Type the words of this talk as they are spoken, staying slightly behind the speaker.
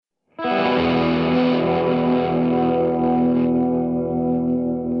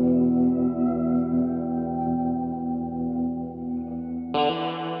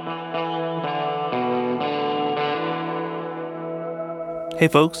Hey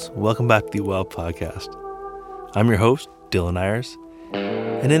folks, welcome back to the Wild Podcast. I'm your host, Dylan Ayers,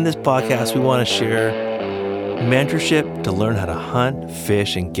 and in this podcast we want to share mentorship to learn how to hunt,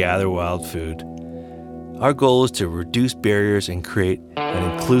 fish, and gather wild food. Our goal is to reduce barriers and create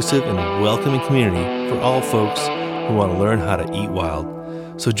an inclusive and welcoming community for all folks who want to learn how to eat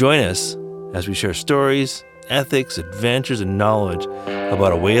wild. So join us as we share stories, ethics, adventures, and knowledge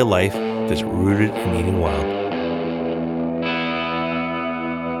about a way of life that's rooted in eating wild.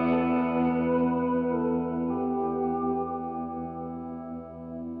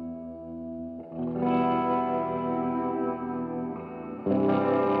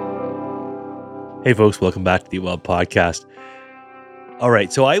 Hey folks, welcome back to the Wild Podcast. All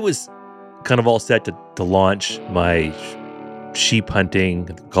right, so I was kind of all set to launch my sheep hunting,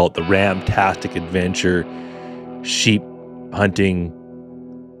 call it the Ram-tastic Adventure sheep hunting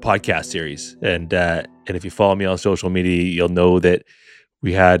podcast series. And if you follow me on social media, you'll know that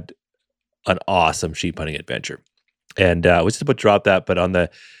we had an awesome sheep hunting adventure. And I was just about to drop that, but on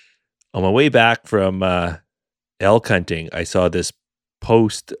my way back from elk hunting, I saw this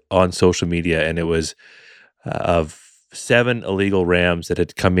post on social media, and it was of 7 illegal rams that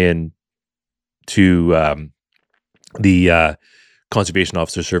had come in to the Conservation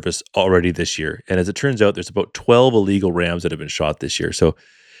Officer Service already this year. And as it turns out, there's about 12 illegal rams that have been shot this year. So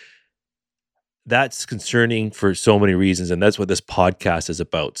that's concerning for so many reasons, and that's what this podcast is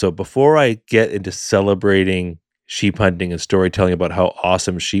about. So before I get into celebrating sheep hunting and storytelling about how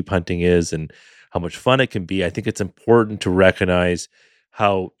awesome sheep hunting is and how much fun it can be, I think it's important to recognize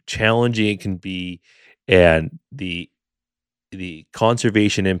how challenging it can be and the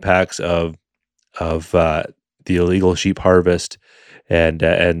conservation impacts of the illegal sheep harvest, and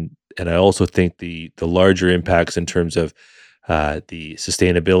I also think the larger impacts in terms of the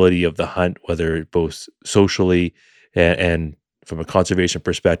sustainability of the hunt, whether both socially and from a conservation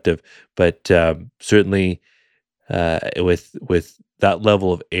perspective, but certainly with that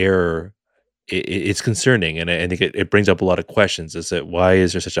level of error, it's concerning, and I think it brings up a lot of questions. Is that why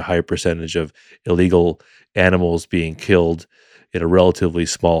is there such a high percentage of illegal animals being killed in a relatively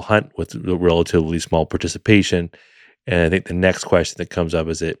small hunt with relatively small participation? And I think the next question that comes up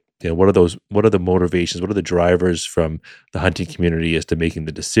is what are the motivations, what are the drivers from the hunting community as to making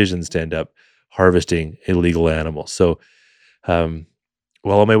the decisions to end up harvesting illegal animals? So while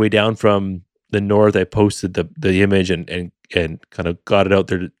on my way down from the north, I posted the image and kind of got it out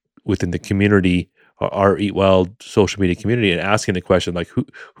there within the community, our Eat Wild social media community, and asking the question, like,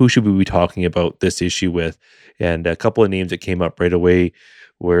 who should we be talking about this issue with? And a couple of names that came up right away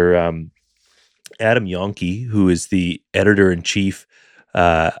were Adam Yonke, who is the editor-in-chief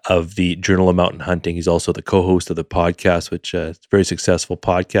of the Journal of Mountain Hunting. He's also the co-host of the podcast, which is a very successful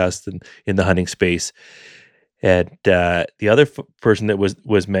podcast in the hunting space. And the other person that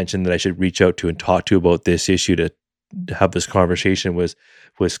was mentioned that I should reach out to and talk to about this issue to have this conversation was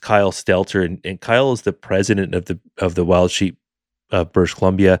Kyle Stelter, and Kyle is the president of the Wild Sheep British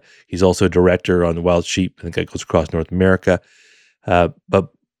Columbia. He's also a director on the Wild Sheep. I think that goes across North America.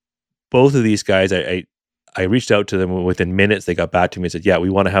 But both of these guys, I reached out to them within minutes. They got back to me and said, "Yeah, we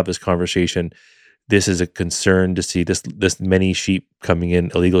want to have this conversation. This is a concern to see this many sheep coming in,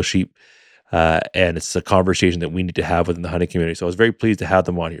 illegal sheep, and it's a conversation that we need to have within the hunting community." So I was very pleased to have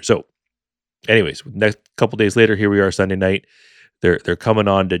them on here. So anyways, next couple days later, here we are Sunday night. They're coming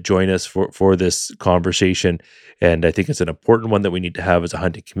on to join us for this conversation, and I think it's an important one that we need to have as a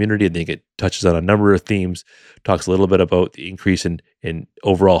hunting community. I think it touches on a number of themes, talks a little bit about the increase in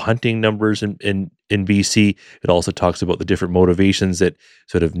overall hunting numbers in BC. It also talks about the different motivations that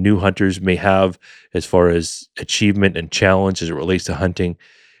sort of new hunters may have as far as achievement and challenge as it relates to hunting,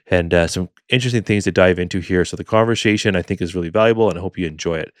 and some interesting things to dive into here. So the conversation, I think, is really valuable, and I hope you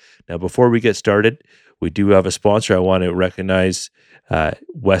enjoy it. Now, before we get started, we do have a sponsor. I want to recognize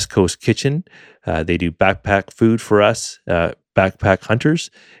West Coast Kitchen. They do backpack food for us, backpack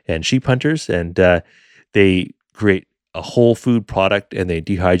hunters and sheep hunters, and they create a whole food product, and they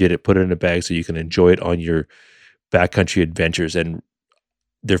dehydrate it, put it in a bag so you can enjoy it on your backcountry adventures. And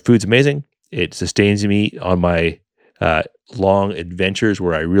their food's amazing. It sustains me on my long adventures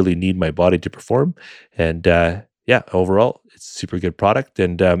where I really need my body to perform. And overall, it's a super good product.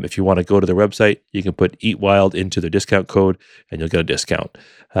 And if you want to go to their website, you can put Eat Wild into their discount code and you'll get a discount.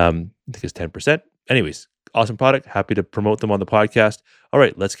 I think it's 10%. Anyways, awesome product. Happy to promote them on the podcast. All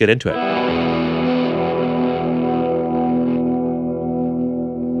right, let's get into it.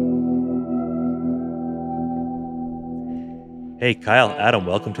 Hey, Kyle, Adam,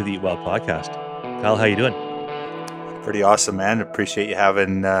 welcome to the Eat Wild podcast. Kyle, how you doing? Pretty awesome, man. Appreciate you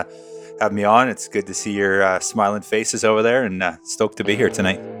having having me on. It's good to see your smiling faces over there, and stoked to be here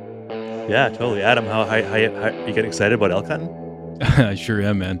tonight. Yeah, totally. Adam, how you get excited about elk hunting? I sure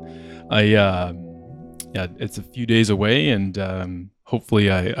am, man. Yeah, it's a few days away, and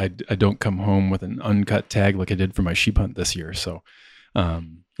hopefully I don't come home with an uncut tag like I did for my sheep hunt this year. So,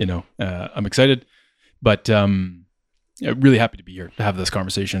 I'm excited, but really happy to be here to have this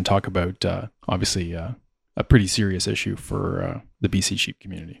conversation and talk about obviously a pretty serious issue for the BC sheep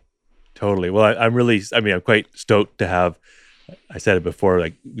community. Totally. Well, I'm quite stoked to have. I said it before,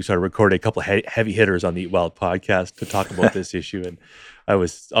 like we started recording a couple of heavy hitters on the Eat Wild podcast to talk about this issue. And I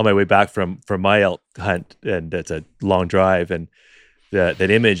was on my way back from my elk hunt, and it's a long drive. And that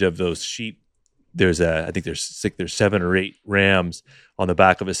image of those sheep, I think there's 7 or 8 rams on the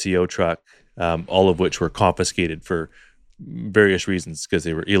back of a CO truck, all of which were confiscated for various reasons because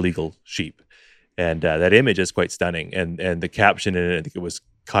they were illegal sheep. And that image is quite stunning. And the caption in it, I think it was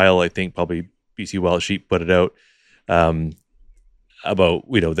Kyle, probably BC Wild Sheep put it out. About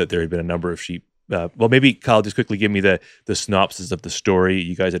that there had been a number of sheep. Well, maybe Kyle, just quickly give me the synopsis of the story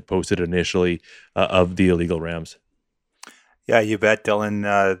you guys had posted initially of the illegal rams. Yeah, you bet,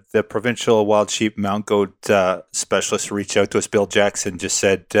 Dylan. The provincial wild sheep mount goat specialist reached out to us. Bill Jackson just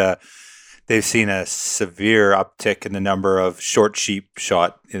said they've seen a severe uptick in the number of short sheep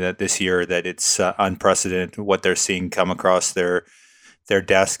shot this year. That it's unprecedented what they're seeing come across their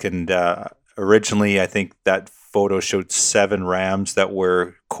desk. And originally, I think that photo showed 7 rams that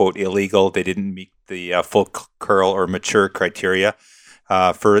were, quote, illegal. They didn't meet the full curl or mature criteria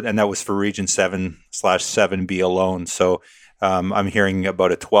and that was for Region 7/7B alone. So I'm hearing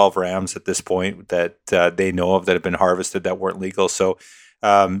about 12 rams at this point that they know of that have been harvested that weren't legal. So,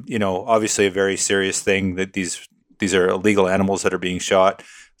 obviously a very serious thing that these are illegal animals that are being shot.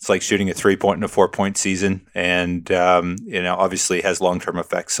 It's like shooting a 3-point and a 4-point season, and obviously has long-term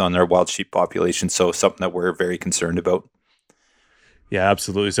effects on our wild sheep population. So something that we're very concerned about. Yeah,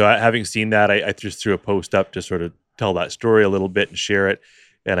 absolutely. So having seen that, I just threw a post up to sort of tell that story a little bit and share it.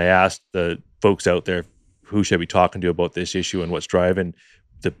 And I asked the folks out there, who should I be talking to about this issue and what's driving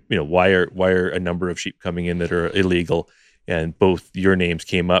why are a number of sheep coming in that are illegal? And both your names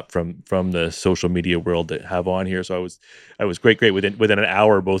came up from the social media world that have on here. So I was great. Within an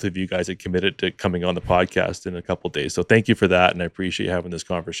hour, both of you guys had committed to coming on the podcast in a couple of days. So thank you for that. And I appreciate having this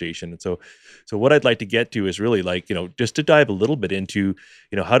conversation. And so what I'd like to get to is really just to dive a little bit into,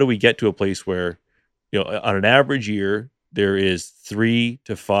 how do we get to a place where, on an average year, there is 3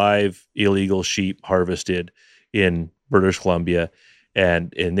 to 5 illegal sheep harvested in British Columbia.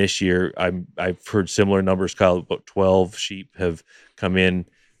 And in this year, I've heard similar numbers, Kyle. About 12 sheep have come in,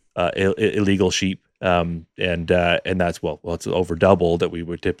 illegal sheep, and that's it's over double that we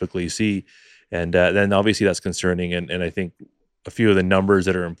would typically see, and then obviously that's concerning. And I think a few of the numbers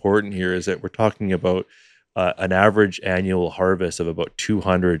that are important here is that we're talking about an average annual harvest of about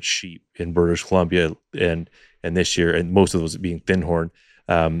 200 sheep in British Columbia, and this year, and most of those being thinhorn.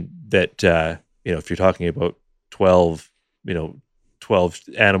 If you're talking about 12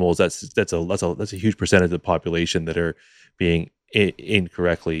 animals, that's a huge percentage of the population that are being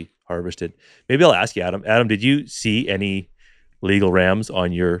incorrectly harvested. Maybe I'll ask you, Adam. Adam, did you see any legal rams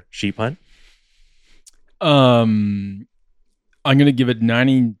on your sheep hunt? I'm going to give it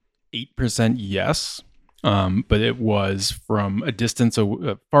 98% yes, but it was from a distance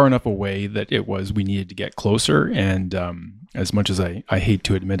far enough away that we needed to get closer. And as much as I hate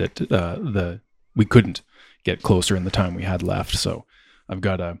to admit it, we couldn't get closer in the time we had left. So I've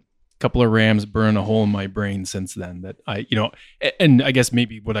got a couple of rams burn a hole in my brain since then that and I guess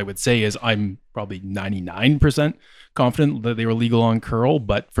maybe what I would say is I'm probably 99% confident that they were legal on curl,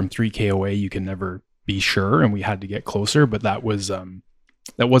 but from 3K away, you can never be sure. And we had to get closer, but that wasn't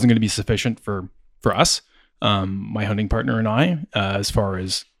going to be sufficient for us, my hunting partner and I, as far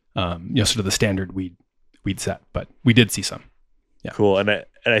as, sort of the standard we'd set, but we did see some. Yeah. Cool. And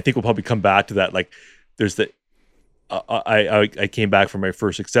I think we'll probably come back to that. Like there's I came back from my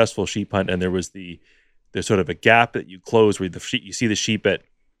first successful sheep hunt, and there's sort of a gap that you close where you see the sheep at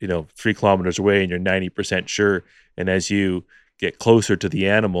 3 kilometers away, and you're 90% sure. And as you get closer to the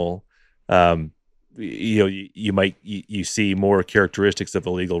animal, you see more characteristics of a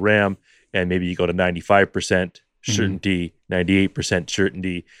legal ram, and maybe you go to 95% certainty, 98%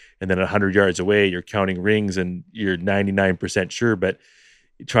 certainty, and then 100 yards away, you're counting rings and you're 99% sure, but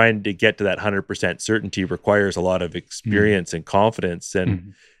trying to get to that 100% certainty requires a lot of experience and confidence,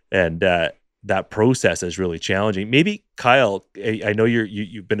 and that process is really challenging. Maybe Kyle, I know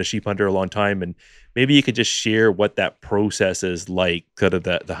you've been a sheep hunter a long time, and maybe you could just share what that process is like, kind of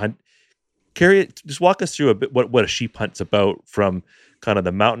the hunt. Just walk us through a bit what a sheep hunt's about, from kind of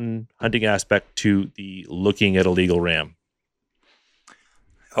the mountain hunting aspect to the looking at a legal ram?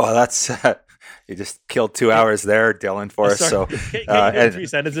 Oh, that's you just killed 2 hours there, Dylan, for us. So, Can you do 3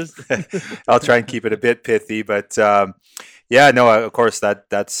 sentences? I'll try and keep it a bit pithy, but yeah, no, of course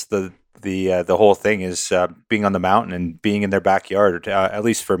that's the whole thing is being on the mountain and being in their backyard. At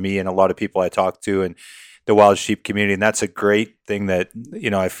least for me and a lot of people I talk to in the wild sheep community, and that's a great thing that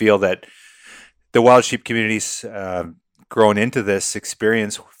I feel that the wild sheep community's grown into this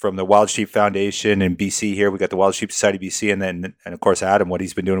experience from the Wild Sheep Foundation in BC. Here we got the Wild Sheep Society BC, and of course Adam, what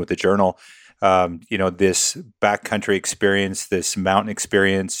he's been doing with the Journal. This backcountry experience, this mountain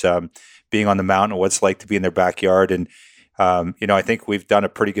experience, being on the mountain, what it's like to be in their backyard, and I think we've done a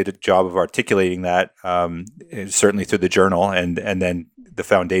pretty good job of articulating that, certainly through the Journal, and then the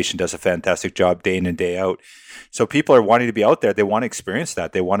foundation does a fantastic job day in and day out. So people are wanting to be out there. They want to experience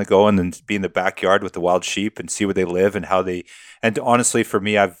that. They want to go and then be in the backyard with the wild sheep and see where they live and how they. And honestly, for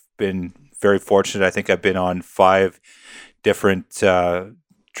me, I've been very fortunate. I think I've been on 5 different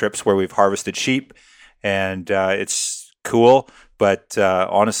trips where we've harvested sheep, and it's cool. But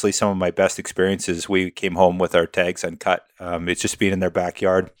honestly, some of my best experiences, we came home with our tags uncut. It's just being in their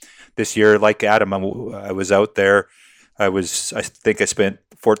backyard. This year, like Adam, I was out there. I think I spent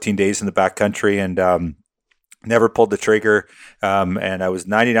 14 days in the backcountry and never pulled the trigger. And I was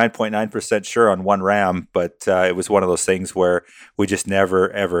 99.9% sure on one ram, but it was one of those things where we just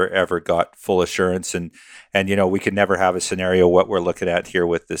never, ever, ever got full assurance. And we could never have a scenario what we're looking at here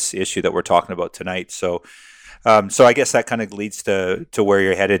with this issue that we're talking about tonight. So I guess that kind of leads to where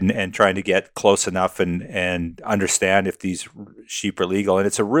you're headed and trying to get close enough and understand if these sheep are legal. And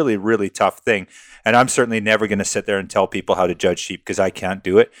it's a really, really tough thing. And I'm certainly never going to sit there and tell people how to judge sheep because I can't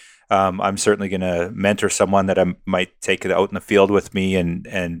do it. I'm certainly going to mentor someone that I might take it out in the field with me.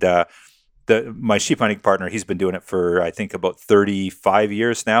 And my sheep hunting partner, he's been doing it for, I think, about 35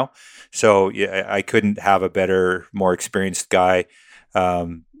 years now. So yeah, I couldn't have a better, more experienced guy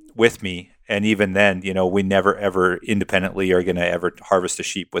with me. And even then, we never, ever independently are going to ever harvest a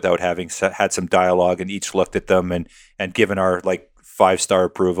sheep without having had some dialogue and each looked at them and given our 5-star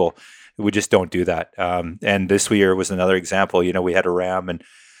approval. We just don't do that. And this year was another example. We had a ram and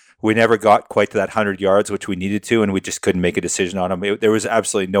we never got quite to that 100 yards, which we needed to, and we just couldn't make a decision on him. There was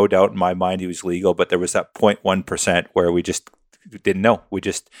absolutely no doubt in my mind he was legal, but there was that 0.1% where we just didn't know. We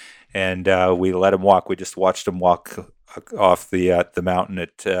let him walk. We just watched him walk off the mountain.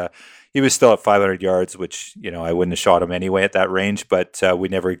 He was still at 500 yards, which, I wouldn't have shot him anyway at that range, but we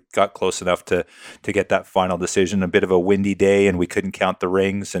never got close enough to get that final decision. A bit of a windy day, and we couldn't count the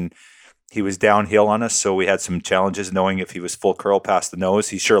rings, and he was downhill on us, so we had some challenges knowing if he was full curl past the nose.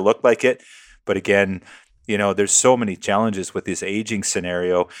 He sure looked like it, but again, there's so many challenges with this aging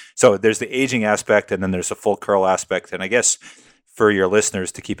scenario. So there's the aging aspect, and then there's a full curl aspect. And I guess for your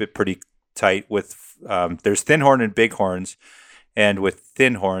listeners to keep it pretty tight with, there's thin horn and big horns, and with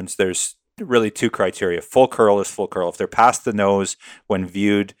thin horns, there's really 2 criteria. Full curl is full curl. If they're past the nose when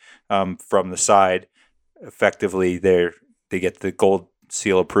viewed from the side, effectively they get the gold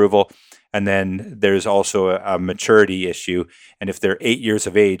seal approval. And then there's also a maturity issue. And if they're 8 years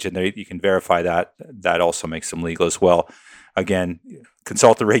of age and you can verify that also makes them legal as well. Again,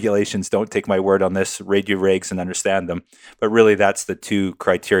 consult the regulations. Don't take my word on this. Read your regs and understand them. But really, that's the 2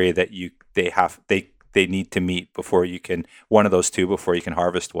 criteria that they need to meet before you can, one of those 2 before you can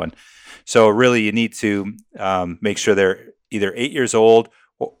harvest one. So really, you need to make sure they're either 8 years old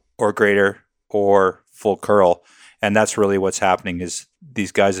or greater or full curl. And that's really what's happening is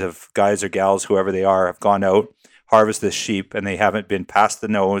these guys or gals, whoever they are, have gone out, harvest this sheep, and they haven't been past the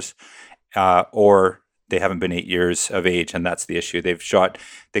nose or they haven't been 8 years of age. And that's the issue.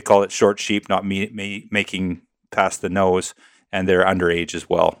 They call it short sheep, not making past the nose, and they're underage as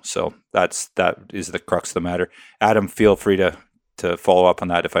well. So that is the crux of the matter. Adam, feel free to follow up on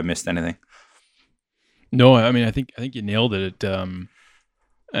that if I missed anything. No, I mean, I think you nailed it.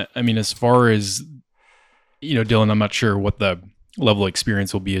 I mean, as far as, Dylan, I'm not sure what the level of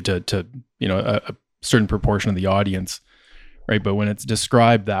experience will be to a certain proportion of the audience, right? But when it's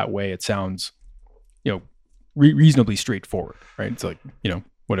described that way, it sounds, reasonably straightforward, right? It's like,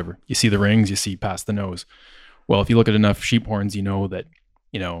 whatever. You see the rings, you see past the nose. Well, if you look at enough sheep horns, you know that,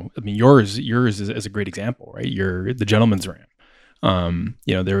 I mean, yours is a great example, right? You're the gentleman's ram.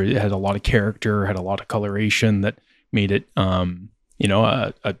 There had a lot of character, had a lot of coloration that made it, a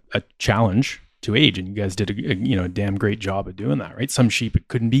challenge to age, and you guys did a damn great job of doing that, right? Some sheep it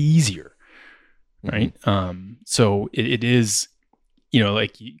couldn't be easier, right? Mm-hmm. So it is,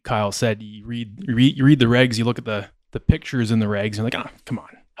 like Kyle said, you read the regs, you look at the pictures in the regs, and you're like, oh, come on,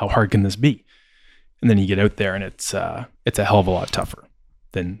 how hard can this be? And then you get out there, and it's a hell of a lot tougher,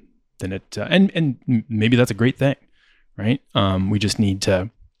 then it and maybe that's a great thing, right? We just need to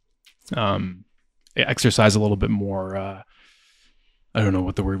exercise a little bit more. I don't know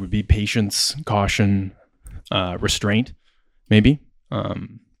what the word would be: patience, caution, restraint, maybe,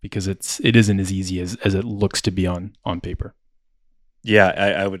 because it isn't as easy as it looks to be on paper. Yeah,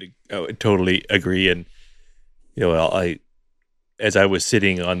 I would totally agree. And as I was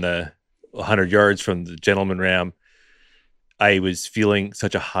sitting on the 100 yards from the Gentleman Ram, I was feeling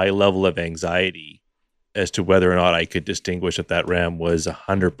such a high level of anxiety as to whether or not I could distinguish if that ram was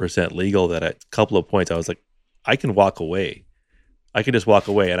 100% legal, that at a couple of points I was like, I can walk away. I can just walk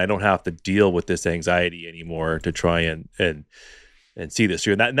away, and I don't have to deal with this anxiety anymore to try and see this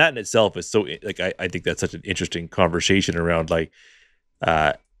through. And that in itself is so, like, I think that's such an interesting conversation around like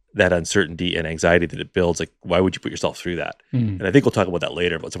that uncertainty and anxiety that it builds. Like, why would you put yourself through that? And I think we'll talk about that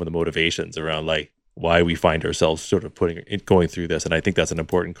later, about some of the motivations around like why we find ourselves sort of going through this. And I think that's an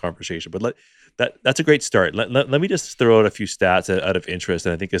important conversation. But that's a great start. Let me just throw out a few stats out of interest,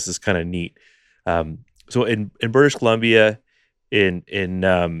 and I think this is kind of neat. So in British Columbia, in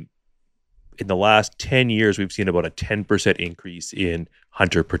the last 10 years, we've seen about a 10% increase in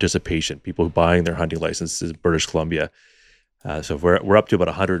hunter participation, people buying their hunting licenses in British Columbia. So we're up to about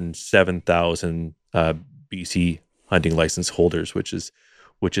 107,000 BC hunting license holders, which is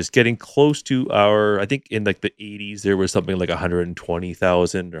getting close to our, I think in like the 80s, there was something like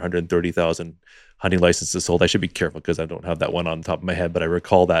 120,000 or 130,000 hunting licenses sold. I should be careful because I don't have that one on the top of my head, but I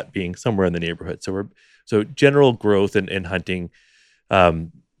recall that being somewhere in the neighborhood. So general growth in hunting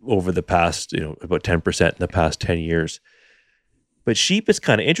over the past, about 10% in the past 10 years. But sheep is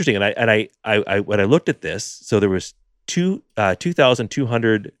kind of interesting. And I when I looked at this, so there was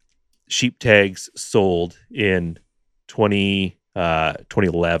 2,200 sheep tags sold in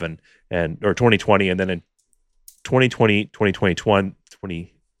 2011 or 2020, and then in 2020,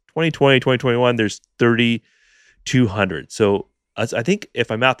 2021, there's 3,200. So I think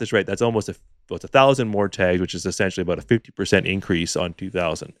if I math this right, that's almost about 1,000 more tags, which is essentially about a 50% increase on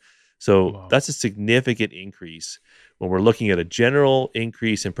 2,000. So wow. That's a significant increase when we're looking at a general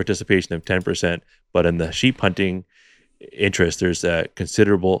increase in participation of 10%, but in the sheep hunting interest, there's a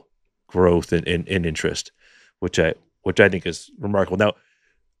considerable growth in interest, which I think is remarkable. Now,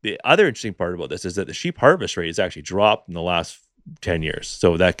 the other interesting part about this is that the sheep harvest rate has actually dropped in the last 10 years.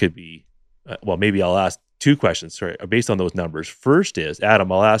 So that could be, maybe I'll ask two questions based on those numbers. First is,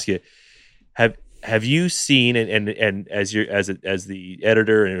 Adam, I'll ask you, have you seen, and as the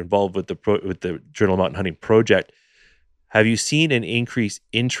editor and involved with the Journal of Mountain Hunting project, have you seen an increased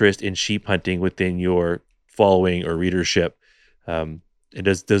interest in sheep hunting within your following or readership? And do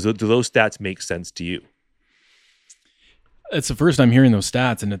those stats make sense to you? It's the first time hearing those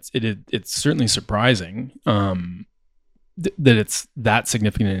stats, and it's certainly surprising that it's that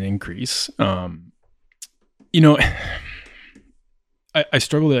significant an increase. I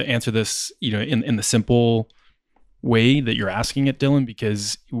struggle to answer this, in the simple way that you're asking it, Dylan,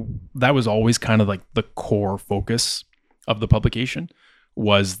 because that was always kind of like the core focus of the publication,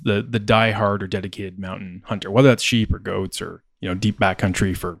 was the diehard or dedicated mountain hunter, whether that's sheep or goats or deep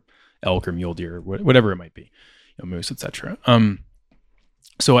backcountry for elk or mule deer, whatever it might be, moose, etc.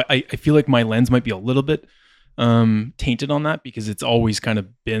 So I feel like my lens might be a little bit tainted on that, because it's always kind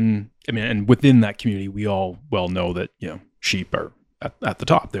of been, and within that community, we all well know that sheep are at the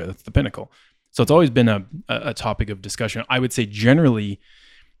top there. That's the pinnacle. So it's always been a topic of discussion. I would say generally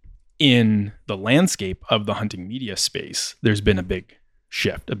in the landscape of the hunting media space, there's been a big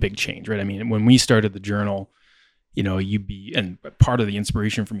shift, a big change, right? When we started the journal, and part of the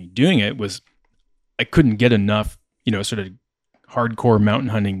inspiration for me doing it was I couldn't get enough, sort of hardcore mountain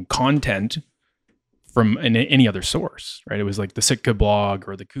hunting content from any other source, right? It was like the Sitka blog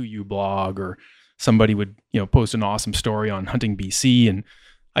or the Kuiu blog, or somebody would, post an awesome story on hunting BC, and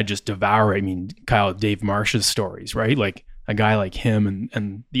I just devour it. Dave Marsh's stories, right? Like a guy like him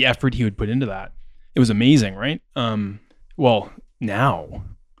and the effort he would put into that. It was amazing, right? Well, now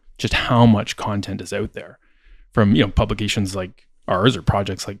just how much content is out there from, publications like ours or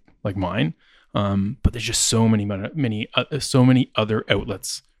projects like mine. But there's just so many other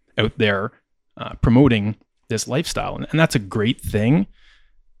outlets out there promoting this lifestyle, and that's a great thing.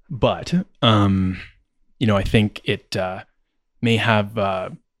 But I think it may have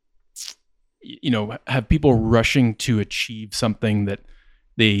have people rushing to achieve something that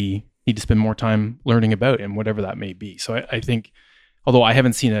they need to spend more time learning about, and whatever that may be. So I think, although I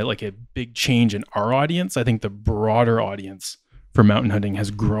haven't seen a big change in our audience, I think the broader audience for mountain hunting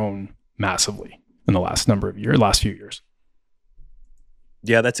has grown massively in the last few years.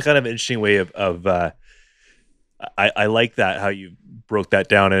 Yeah, that's a kind of interesting way of I like that, how you broke that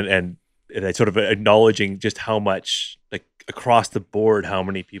down and I sort of acknowledging just how much, like, across the board, how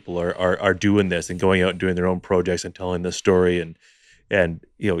many people are doing this and going out and doing their own projects and telling this story. And 10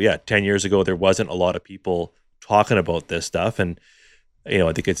 years ago, there wasn't a lot of people talking about this stuff. And,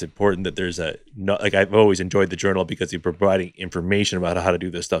 I think it's important that there's I've always enjoyed the journal because you're providing information about how to do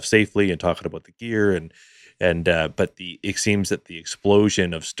this stuff safely and talking about the gear but it seems that the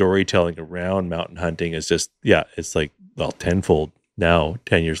explosion of storytelling around mountain hunting is just, it's like, well, tenfold now,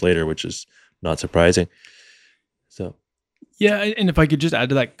 10 years later, which is not surprising. So. Yeah. And if I could just add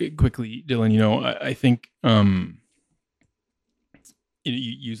to that quickly, Dylan, I think, you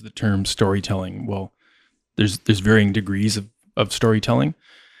use the term storytelling. Well, there's varying degrees of storytelling.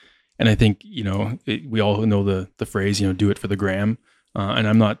 And I think, we all know the phrase, do it for the gram. And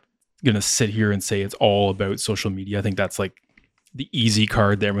I'm not going to sit here and say it's all about social media. I think that's like the easy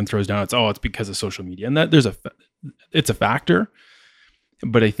card that everyone throws down. It's because of social media. And that it's a factor.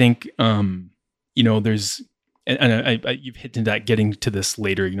 But I think, there's, and you've hit into that getting to this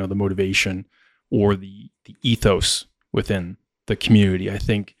later, the motivation or the ethos within the community. I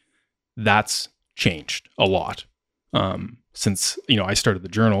think that's changed a lot since, I started the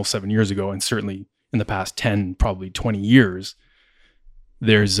journal 7 years ago, and certainly in the past 10, probably 20 years,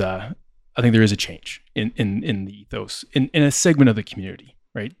 I think there is a change in the ethos in a segment of the community,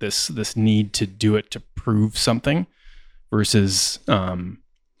 right? This need to do it to prove something versus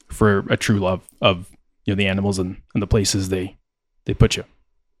for a true love of the animals and the places they put you.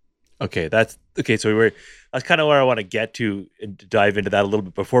 Okay, that's okay. So that's kind of where I want to get to and to dive into that a little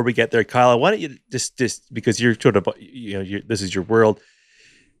bit. Before we get there, Kyle, why don't you just because you're sort of this is your world.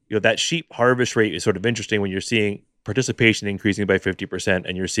 That sheep harvest rate is sort of interesting when you're seeing participation increasing by 50%,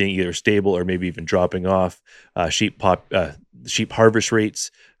 and you're seeing either stable or maybe even dropping off sheep harvest rates.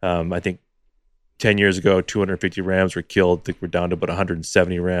 I think 10 years ago, 250 rams were killed. I think we're down to about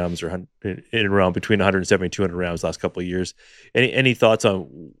 170 rams, or in around between 170 and 200 rams last couple of years. Any thoughts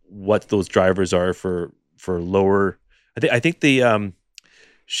on what those drivers are for lower? I think the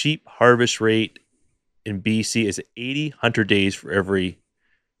sheep harvest rate in BC is 80 hunter days for every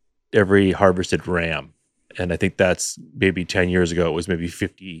harvested ram. And I think that's maybe 10 years ago, it was maybe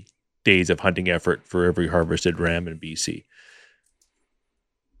 50 days of hunting effort for every harvested ram in BC.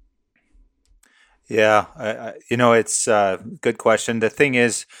 Yeah, it's a good question. The thing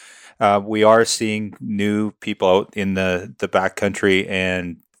is, we are seeing new people out in the backcountry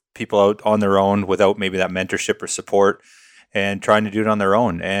and people out on their own without maybe that mentorship or support, and trying to do it on their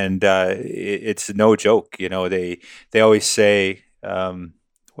own. And it's no joke. They always say, I'm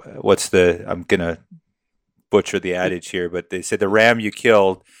going to butcher the adage here, but they say the ram you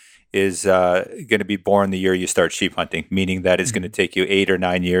killed is going to be born the year you start sheep hunting, meaning that it's going to take you 8 or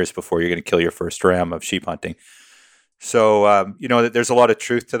 9 years before you're going to kill your first ram of sheep hunting. So, there's a lot of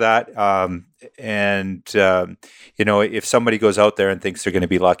truth to that. If somebody goes out there and thinks they're going to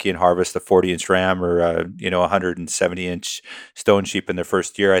be lucky and harvest a 40-inch ram or, 170-inch stone sheep in their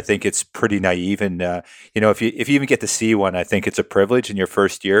first year, I think it's pretty naive. And, if you even get to see one, I think it's a privilege in your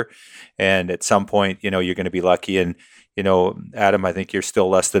first year. And at some point, you're going to be lucky. And, Adam, I think you're still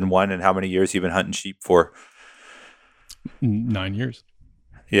less than one. And how many years you've been hunting sheep for? 9 years.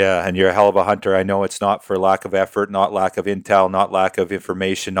 Yeah, and you're a hell of a hunter. I know it's not for lack of effort, not lack of intel, not lack of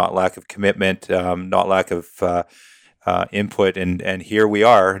information, not lack of commitment, not lack of input. And here we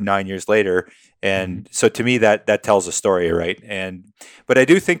are 9 years later. And so to me, that tells a story, right? But I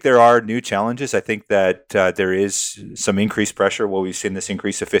do think there are new challenges. I think that there is some increased pressure. Well, we've seen this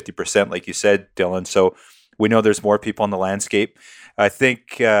increase of 50%, like you said, Dylan. So we know there's more people on the landscape. I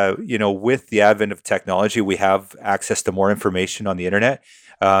think, with the advent of technology, we have access to more information on the internet.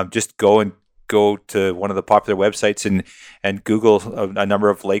 Just go to one of the popular websites and Google a number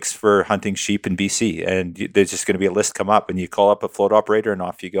of lakes for hunting sheep in BC, and there's just going to be a list come up, and you call up a float operator and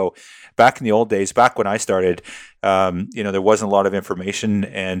off you go. Back in the old days, back when I started, there wasn't a lot of information,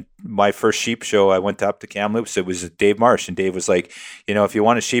 and my first sheep show, I went up to Kamloops. It was Dave Marsh, and Dave was like, if you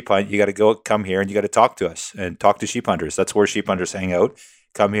want a sheep hunt, you got to come here and you got to talk to us and talk to sheep hunters. That's where sheep hunters hang out.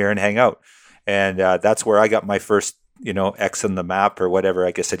 Come here and hang out. And that's where I got my first X on the map or whatever.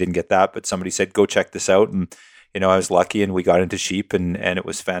 I guess I didn't get that, but somebody said, go check this out. And, I was lucky and we got into sheep and it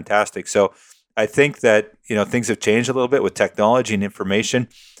was fantastic. So I think that, things have changed a little bit with technology and information.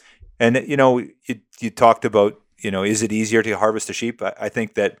 And, you talked about, is it easier to harvest a sheep? I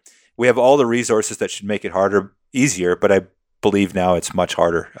think that we have all the resources that should make it easier, but I believe now it's much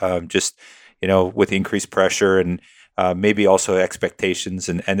harder. With increased pressure and maybe also expectations.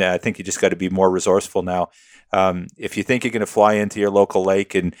 And I think you just got to be more resourceful now. If you think you're going to fly into your local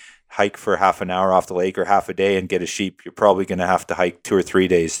lake and hike for half an hour off the lake or half a day and get a sheep, you're probably going to have to hike 2 or 3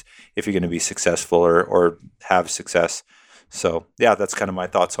 days if you're going to be successful or have success. So yeah, that's kind of my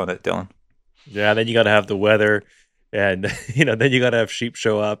thoughts on it, Dylan. Yeah, then you got to have the weather, and then you got to have sheep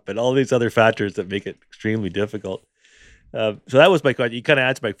show up, and all these other factors that make it extremely difficult. So that was my question. You kind of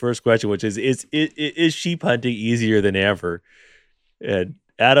answered my first question, which is sheep hunting easier than ever? And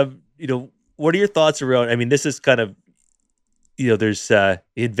Adam, what are your thoughts around? I mean, this is kind of, there's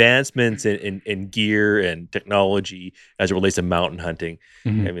advancements in gear and technology as it relates to mountain hunting.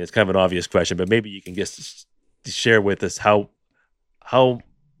 Mm-hmm. I mean, it's kind of an obvious question, but maybe you can just share with us how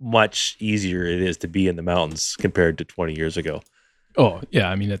much easier it is to be in the mountains compared to 20 years ago. Oh yeah.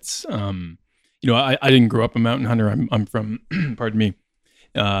 I mean, it's, I didn't grow up a mountain hunter. I'm from, pardon me,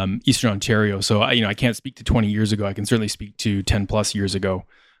 Eastern Ontario. So I can't speak to 20 years ago. I can certainly speak to 10 plus years ago.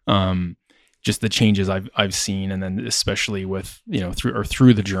 Just the changes I've seen, and then especially with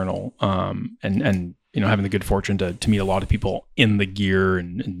through the journal, and having the good fortune to meet a lot of people in the gear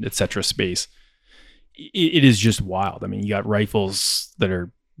and et cetera space. It is just wild. I mean, you got rifles that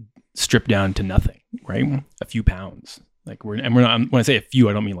are stripped down to nothing, right? A few pounds. Like we're not, when I say a few,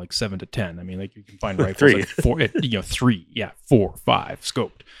 I don't mean like 7 to 10. I mean, like you can find rifles like 4, 3, 4, 5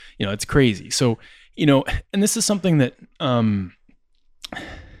 scoped. It's crazy. So, and this is something that, I'm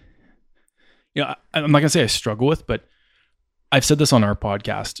not gonna say I struggle with, but I've said this on our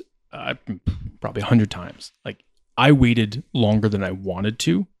podcast probably 100 times. Like I waited longer than I wanted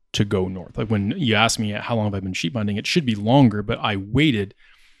to go north. Like when you ask me how long have I been sheep hunting, it should be longer, but I waited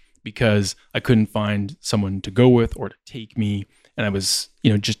because I couldn't find someone to go with or to take me, and I was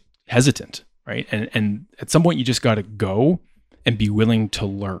just hesitant, right? And at some point you just got to go and be willing to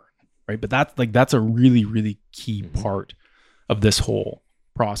learn, right? But that's a really, really key part of this whole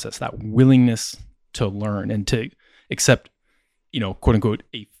process, that willingness to learn and to accept, quote unquote,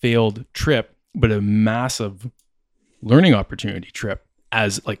 a failed trip, but a massive learning opportunity trip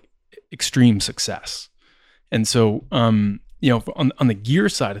as like extreme success. And so, on the gear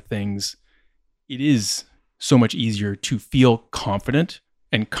side of things, it is so much easier to feel confident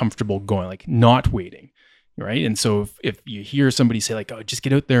and comfortable going, like not waiting, right? And so if you hear somebody say like, oh, just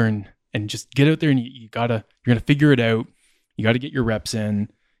get out there and just get out there and you're going to figure it out. You got to get your reps in,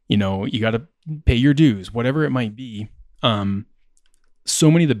 you got to pay your dues, whatever it might be.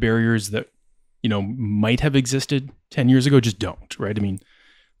 So many of the barriers that, might have existed 10 years ago just don't, right? I mean,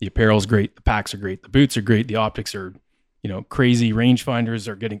 the apparel's great. The packs are great. The boots are great. The optics are, crazy. Rangefinders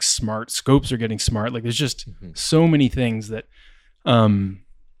are getting smart. Scopes are getting smart. Like there's just so many things that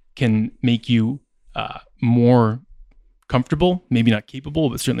can make you more comfortable, maybe not capable,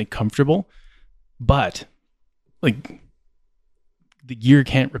 but certainly comfortable. But like the gear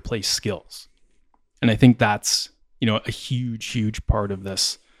can't replace skills. And I think that's, a huge, huge part of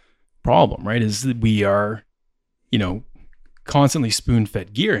this problem, right? Is that we are, constantly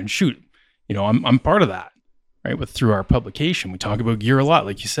spoon-fed gear, and shoot, I'm part of that, right? Through our publication, we talk about gear a lot,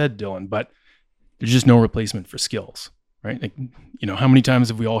 like you said, Dylan, but there's just no replacement for skills, right? Like, how many times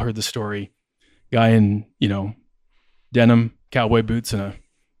have we all heard the story, guy in, denim, cowboy boots and a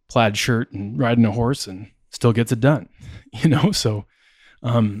plaid shirt and riding a horse and still gets it done, So,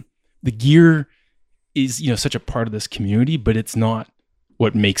 the gear is, such a part of this community, but it's not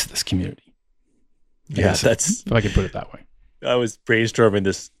what makes this community. Yeah, that's, if I could put it that way. I was brainstorming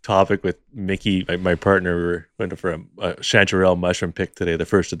this topic with Mickey, my partner. We went for a chanterelle mushroom pick today, the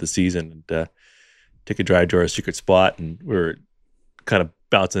first of the season, and took a drive to our secret spot, and we were kind of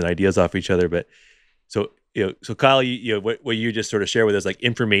bouncing ideas off each other. But so Kyle, what you just sort of share with us, like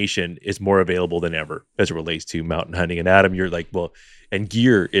information is more available than ever as it relates to mountain hunting. And Adam, you're like, well, and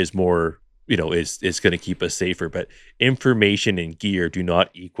gear is more, is going to keep us safer. But information and gear do not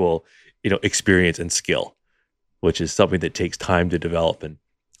equal, experience and skill, which is something that takes time to develop. And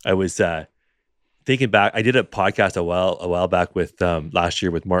I was thinking back, I did a podcast a while back with last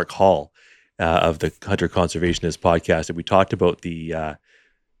year with Mark Hall of the Hunter Conservationist podcast, and we talked about the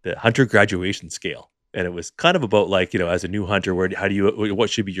hunter graduation scale. And it was kind of about like, as a new hunter, what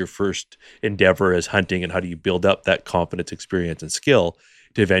should be your first endeavor as hunting, and how do you build up that confidence, experience, and skill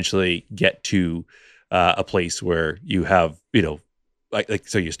to eventually get to a place where you have,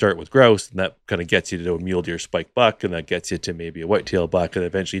 so you start with grouse, and that kind of gets you to a mule deer spike buck, and that gets you to maybe a whitetail buck, and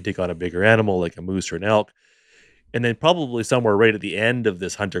eventually you take on a bigger animal like a moose or an elk. And then probably somewhere right at the end of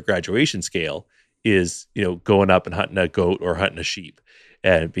this hunter graduation scale is, going up and hunting a goat or hunting a sheep.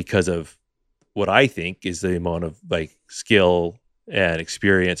 And because of what I think is the amount of like skill and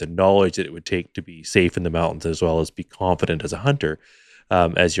experience and knowledge that it would take to be safe in the mountains, as well as be confident as a hunter,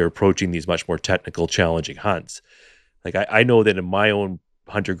 as you're approaching these much more technical, challenging hunts. Like I know that in my own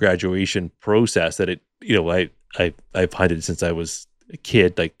hunter graduation process that I've hunted since I was a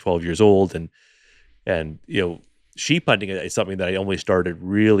kid, like 12 years old, and sheep hunting is something that I only started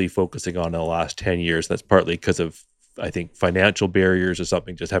really focusing on in the last 10 years. That's partly because of, I think, financial barriers or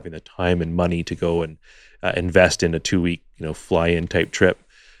something, just having the time and money to go and invest in a 2-week, fly-in type trip,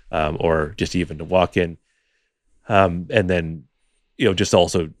 or just even to walk in. And then, just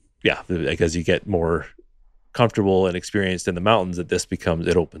also, like as you get more comfortable and experienced in the mountains, that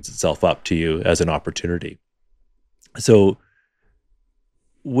it opens itself up to you as an opportunity. So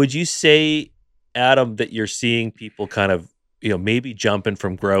would you say, Adam, that you're seeing people kind of, maybe jumping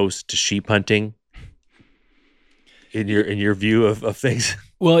from grouse to sheep hunting in your view of things?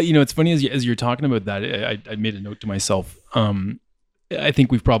 Well, it's funny as you're talking about that, I made a note to myself. I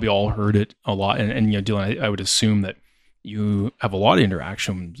think we've probably all heard it a lot. And Dylan, I would assume that you have a lot of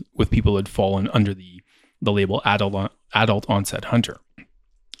interactions with people that had fallen under the label adult onset hunter.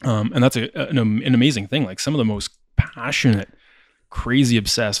 And that's an amazing thing. Like some of the most passionate, crazy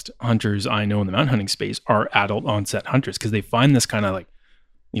obsessed hunters I know in the mountain hunting space are adult onset hunters, because they find this kind of like,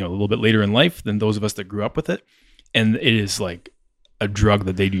 a little bit later in life than those of us that grew up with it. And it is like a drug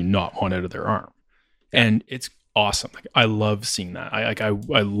that they do not want out of their arm. And it's awesome. Like I love seeing that.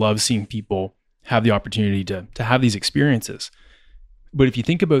 I love seeing people have the opportunity to have these experiences. But if you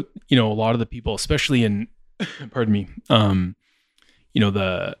think about, a lot of the people, especially in, pardon me, our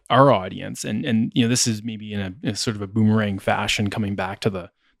audience, and this is maybe in a sort of a boomerang fashion, coming back to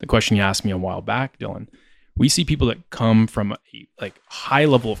the question you asked me a while back, Dylan. We see people that come from a high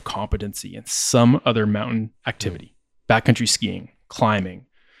level of competency in some other mountain activity, backcountry skiing, climbing,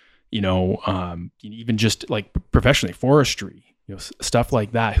 even just like professionally, forestry, stuff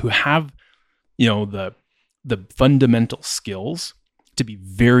like that, who have, the fundamental skills to be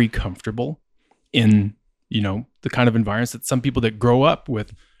very comfortable in, the kind of environments that some people that grow up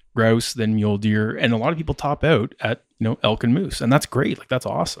with grouse, then mule deer, and a lot of people top out at, elk and moose. And that's great. Like that's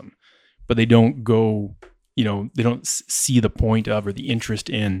awesome. But they don't go, they don't see the point of, or the interest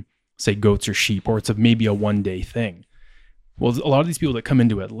in, say, goats or sheep, or it's maybe a one-day thing. Well, a lot of these people that come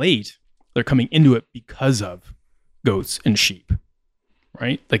into it late, they're coming into it because of goats and sheep,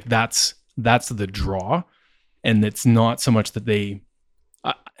 right? Like that's the draw. And it's not so much that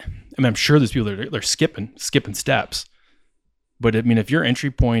I'm sure there's people that they're skipping steps. But I mean, if your entry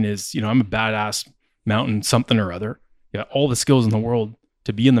point is, I'm a badass mountain something or other, you got all the skills in the world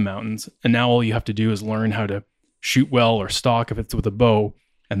to be in the mountains, and now all you have to do is learn how to shoot well or stalk if it's with a bow,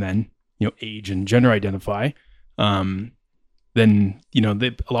 and then, age and gender identify, then, a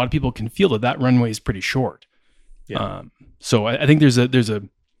lot of people can feel that runway is pretty short. Yeah. So I think there's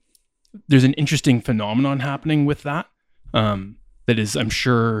an interesting phenomenon happening with that. That is, I'm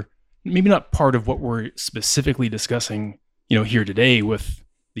sure, maybe not part of what we're specifically discussing, here today with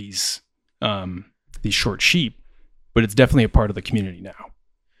these short sheep, but it's definitely a part of the community now.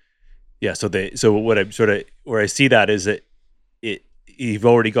 Yeah. So what I'm where I see that is that you've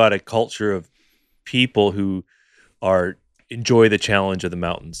already got a culture of people who enjoy the challenge of the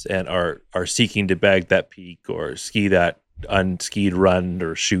mountains and are seeking to bag that peak or ski that unskied run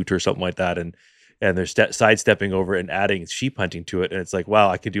or shoot or something like that. And they're sidestepping over and adding sheep hunting to it. And it's like, wow,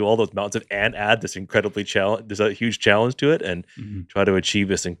 I could do all those mountains and add this incredibly there's a huge challenge to it, and try to achieve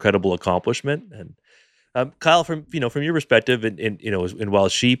this incredible accomplishment. And Kyle, from your perspective in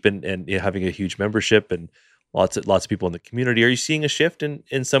wild sheep and having a huge membership and lots of people in the community, are you seeing a shift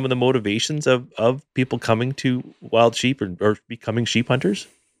in some of the motivations of people coming to wild sheep or becoming sheep hunters?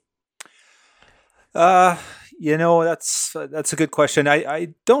 That's a good question.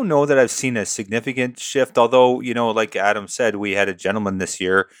 I don't know that I've seen a significant shift, although, like Adam said, we had a gentleman this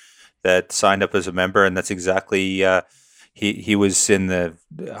year that signed up as a member, and that's exactly, he was in the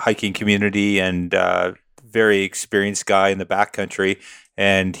hiking community and very experienced guy in the backcountry,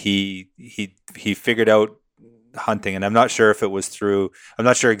 and he figured out hunting. And I'm not sure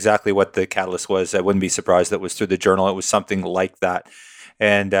exactly what the catalyst was. I wouldn't be surprised that it was through the journal. It was something like that.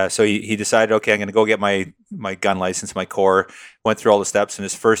 And so he decided, okay, I'm going to go get my gun license, my core. Went through all the steps. In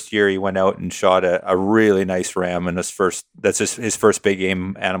his first year, he went out and shot a really nice ram. And that's his first big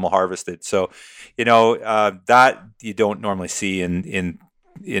game animal harvested. So, that you don't normally see in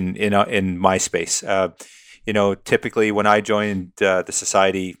my space. Typically when I joined the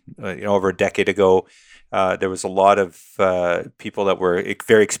society, over a decade ago, there was a lot of people that were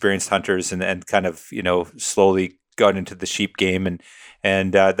very experienced hunters and kind of, slowly got into the sheep game.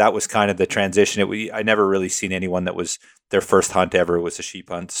 And that was kind of the transition. I never really seen anyone that was their first hunt ever was a sheep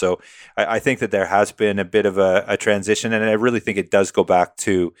hunt. So I think that there has been a bit of a transition, and I really think it does go back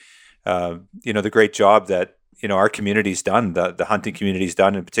to, the great job that, our community's done, the hunting community's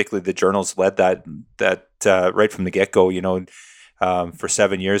done, and particularly the journals led that right from the get-go. For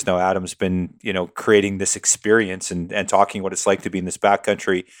 7 years now, Adam's been creating this experience and talking what it's like to be in this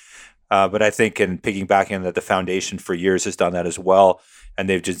backcountry. But I think, and piggybacking that, the foundation for years has done that as well, and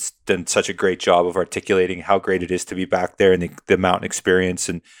they've just done such a great job of articulating how great it is to be back there, and the mountain experience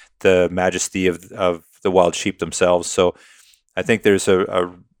and the majesty of the wild sheep themselves. So I think there's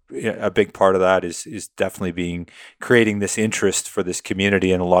a big part of that is definitely creating this interest for this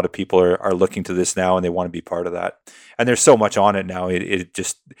community, and a lot of people are looking to this now, and they want to be part of that. And there's so much on it now. It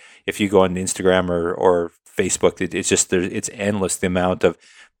just, if you go on Instagram or Facebook, it's endless, the amount of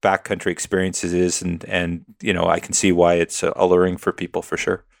backcountry experiences is, and I can see why it's alluring for people for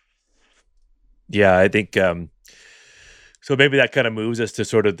sure. Yeah, I think so. Maybe that kind of moves us to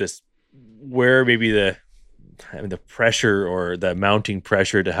sort of this, where maybe the pressure or the mounting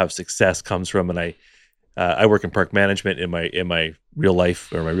pressure to have success comes from. And I work in park management in my real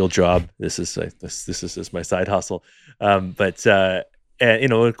life, or my real job. This is my side hustle. But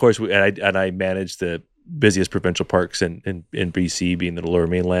of course, I manage the busiest provincial parks in BC, being the Lower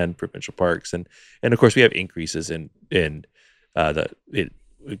Mainland provincial parks, and of course we have increases in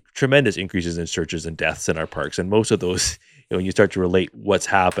tremendous increases in searches and deaths in our parks. And most of those, when you start to relate what's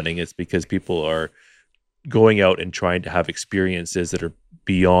happening, it's because people are going out and trying to have experiences that are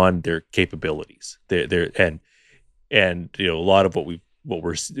beyond their capabilities. And a lot of what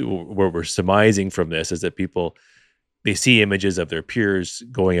we're surmising from this is that people, they see images of their peers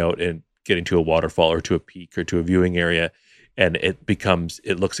going out and getting to a waterfall or to a peak or to a viewing area, and it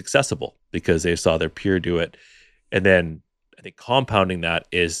looks accessible because they saw their peer do it. And then I think compounding that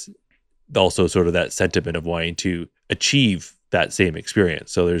is also sort of that sentiment of wanting to achieve that same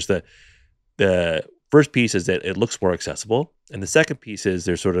experience. So there's the first piece is that it looks more accessible, and the second piece is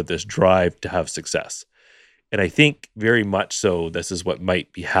there's sort of this drive to have success. And I think very much so this is what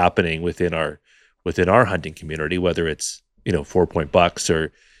might be happening within our hunting community, whether it's 4 Point bucks,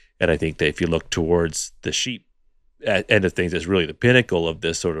 and I think that if you look towards the sheep end of things, is really the pinnacle of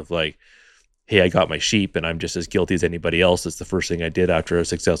this sort of like, hey, I got my sheep and I'm just as guilty as anybody else. It's the first thing I did after a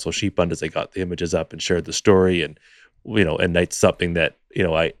successful sheep hunt is I got the images up and shared the story. And and that's something that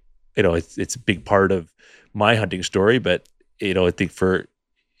it's a big part of my hunting story. But I think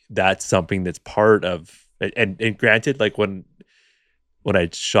that's something that's part of, and granted, like when I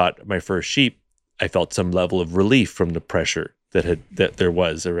shot my first sheep, I felt some level of relief from the pressure that there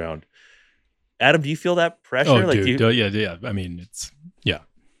was around. Adam, do you feel that pressure? Oh, dude, yeah. I mean,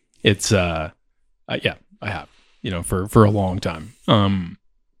 I have, for a long time.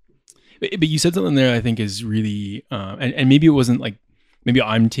 But you said something there I think is really, and maybe it wasn't like, maybe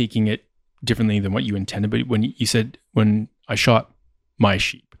I'm taking it differently than what you intended, but when you said, when I shot my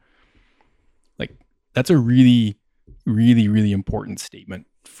sheep, like that's a really, really, really important statement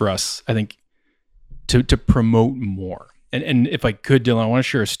for us, I think, to promote more. And if I could, Dylan, I want to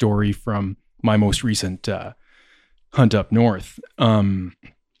share a story from my most recent hunt up north.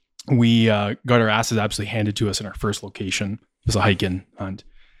 We got our asses absolutely handed to us in our first location. It was a hike-in hunt.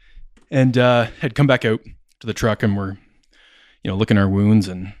 And had come back out to the truck, and we're, looking at our wounds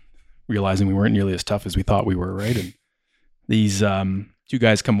and realizing we weren't nearly as tough as we thought we were, right? And these two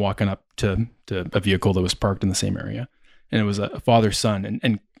guys come walking up to a vehicle that was parked in the same area. And it was a father-son.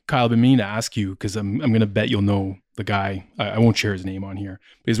 And Kyle, I've been meaning to ask you, because I'm going to bet you'll know the guy. I won't share his name on here,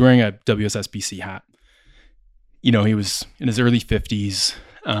 but he's wearing a WSSBC hat. He was in his early 50s,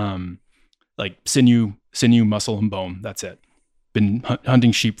 like sinew, muscle, and bone. That's it. Been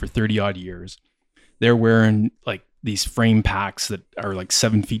hunting sheep for 30 odd years. They're wearing like these frame packs that are like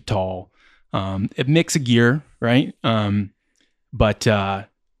 7 feet tall. A mix of gear, right? But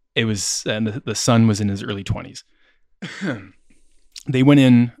it was, and the son was in his early 20s. They went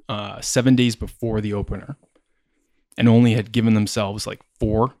in 7 days before the opener and only had given themselves like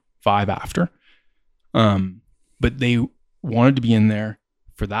 4, 5 after. But they wanted to be in there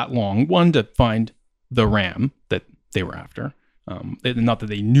for that long. One, to find the ram that they were after. Not that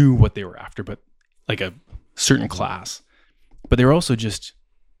they knew what they were after, but like a certain class. But they were also just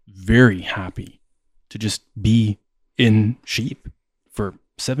very happy to just be in sheep for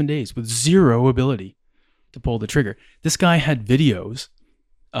 7 days with zero ability to pull the trigger. This guy had videos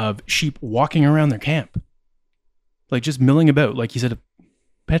of sheep walking around their camp, like just milling about, like he's at a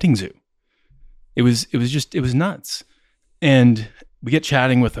petting zoo. It was nuts. And we get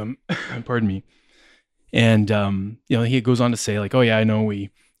chatting with him, pardon me. And, he goes on to say like, oh yeah, I know, he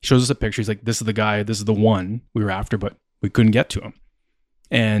shows us a picture. He's like, this is the guy, this is the one we were after, but we couldn't get to him.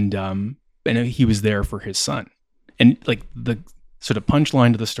 And he was there for his son. And like the sort of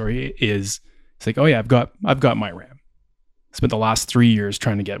punchline to the story is It's like, oh yeah, I've got my ram. Spent the last 3 years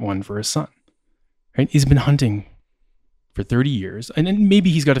trying to get one for his son. Right? He's been hunting for 30 years, and then maybe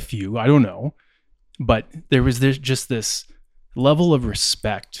he's got a few, I don't know. But there's just this level of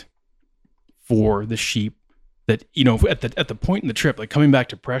respect for the sheep that, you know, at the point in the trip, like coming back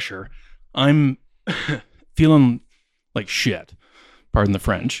to pressure, I'm feeling like shit, pardon the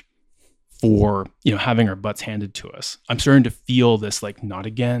French, for, you know, having our butts handed to us. I'm starting to feel this like, not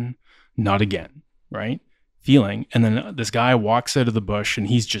again, right? Feeling. And then this guy walks out of the bush and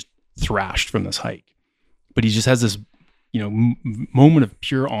he's just thrashed from this hike. But he just has this, you know, moment of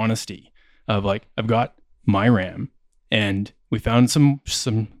pure honesty of like, I've got my ram and we found some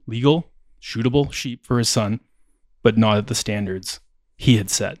legal, shootable sheep for his son, but not at the standards he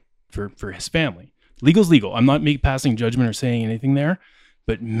had set for his family. Legal's legal. I'm not passing judgment or saying anything there,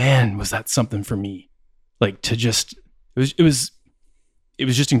 but man, was that something for me. Like to just, it was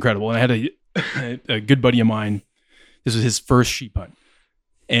just incredible. And I had a good buddy of mine. This was his first sheep hunt.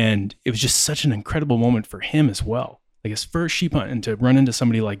 And it was just such an incredible moment for him as well. Like his first sheep hunt, and to run into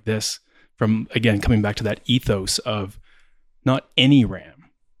somebody like this from, again, coming back to that ethos of not any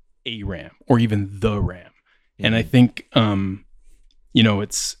ram, a ram, or even the ram. Mm-hmm. And I think, you know,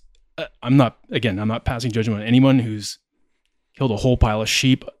 it's, I'm not passing judgment on anyone who's killed a whole pile of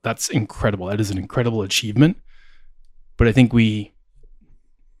sheep. That's incredible. That is an incredible achievement. But I think we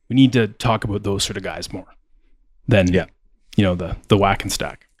need to talk about those sort of guys more than, you know, the whack and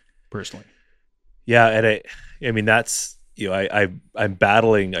stack, personally. Yeah. And I mean, that's, you know,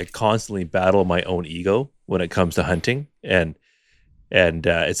 I constantly battle my own ego when it comes to hunting. And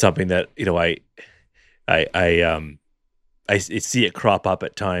it's something that, you know, I see it crop up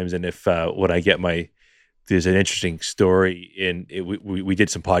at times. And if, when I get there's an interesting story we did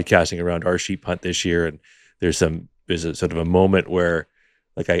some podcasting around our sheep hunt this year. And there's a sort of a moment where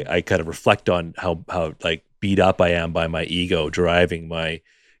like, I kind of reflect on how like beat up I am by my ego driving my,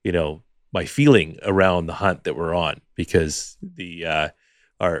 you know, my feeling around the hunt that we're on, because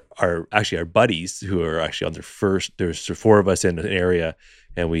our buddies who are actually on their first, there's 4 of us in an area,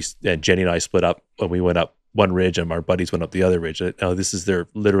 and Jenny and I split up when we went up one ridge and our buddies went up the other ridge. Now this is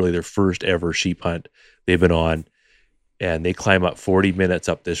literally their first ever sheep hunt they've been on, and they climb up 40 minutes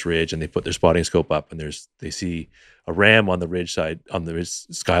up this ridge and they put their spotting scope up, and they see a ram on the ridge side, on the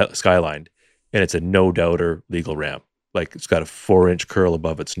skyline, and it's a no doubter legal ram. Like it's got a 4-inch curl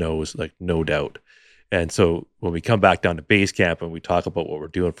above its nose, like no doubt. And so when we come back down to base camp and we talk about what we're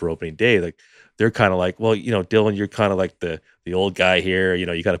doing for opening day, like they're kind of like, well, you know, Dylan, you're kind of like the old guy here. You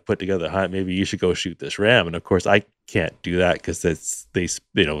know, you got to put together the hunt. Maybe you should go shoot this ram. And of course, I can't do that because they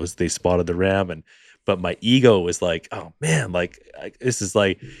spotted the ram. But my ego was like, oh man, like this is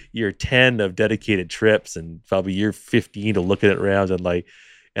like year 10 of dedicated trips and probably year 15 of looking at rams,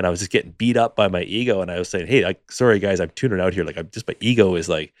 and I was just getting beat up by my ego. And I was saying, hey, sorry guys, I'm tuning out here. Like my ego is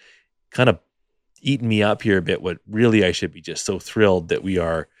like kind of eating me up here a bit. What really I should be just so thrilled that we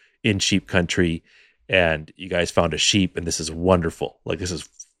are in sheep country and you guys found a sheep, and this is wonderful. Like this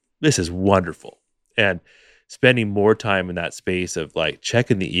is wonderful. And spending more time in that space of like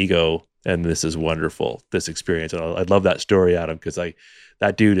checking the ego, and this is wonderful, this experience. And I love that story, Adam, because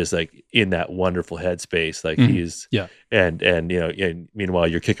that dude is like in that wonderful headspace. Like he's, and you know, and meanwhile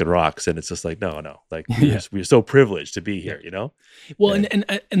you're kicking rocks, and it's just like, no, like we're so privileged to be here, you know? Well,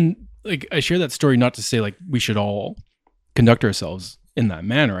 and like, I share that story not to say like we should all conduct ourselves in that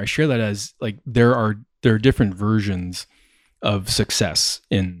manner. I share that as like, there are different versions of success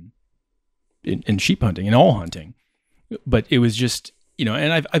in sheep hunting and all hunting. But it was just, you know,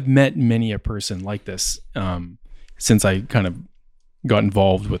 and I've met many a person like this since I kind of got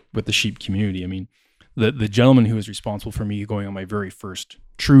involved with the sheep community. I mean, the gentleman who was responsible for me going on my very first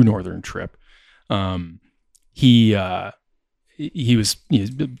true northern trip, he was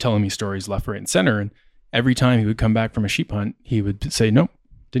telling me stories left, right, and center. And every time he would come back from a sheep hunt, he would say, nope,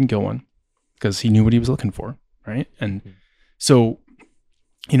 didn't kill one, because he knew what he was looking for, right? And so,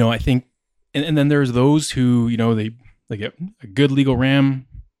 you know, I think, and then there's those who, you know, they get a good legal ram,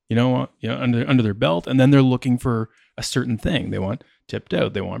 you know, under their belt, and then they're looking for a certain thing. They want tipped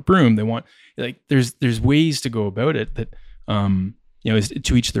out, they want broom, they want, like, there's ways to go about it that, you know, is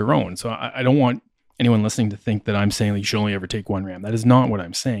to each their own. So I don't want anyone listening to think that I'm saying like, you should only ever take one ram. That is not what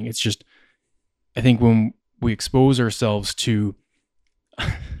I'm saying. It's just, I think when we expose ourselves to,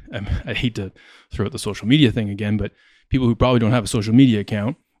 I hate to throw out the social media thing again, but people who probably don't have a social media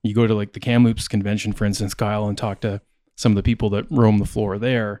account, you go to like the Kamloops convention, for instance, Kyle, and talk to some of the people that roam the floor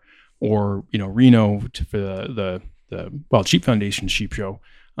there, or, you know, Reno for the Wild Sheep Foundation sheep show.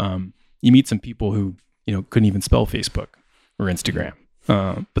 You meet some people who, you know, couldn't even spell Facebook or Instagram,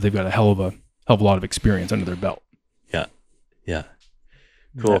 but they've got a hell of hell of a lot of experience under their belt. Yeah.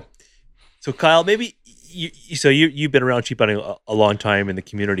 Cool. Yeah. So Kyle, maybe you've been around sheep hunting a long time in the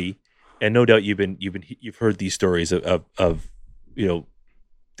community, and no doubt you've heard these stories of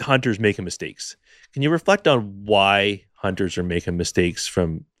hunters making mistakes. Can you reflect on why hunters are making mistakes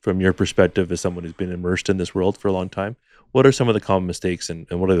from your perspective as someone who's been immersed in this world for a long time? What are some of the common mistakes, and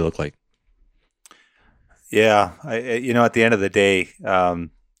what do they look like? Yeah, at the end of the day,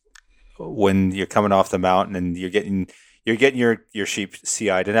 when you're coming off the mountain and you're getting your sheep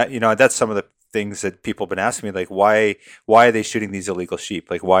CI'd, and that's some of the things that people have been asking me, like why are they shooting these illegal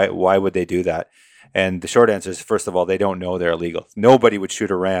sheep? Like why would they do that? And the short answer is, first of all, they don't know they're illegal. Nobody would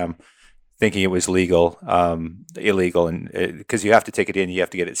shoot a ram thinking it was illegal, and because you have to take it in, you have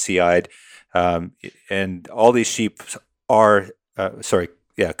to get it CI'd, and all these sheep are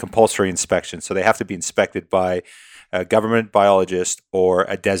compulsory inspection. So they have to be inspected by a government biologist or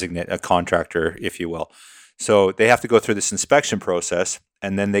a designate, a contractor, if you will. So they have to go through this inspection process,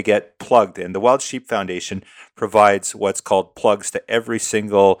 and then they get plugged. And the Wild Sheep Foundation provides what's called plugs to every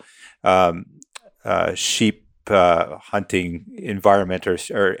single sheep hunting environment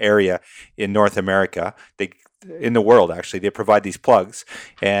or area in North America. In the world, actually, they provide these plugs,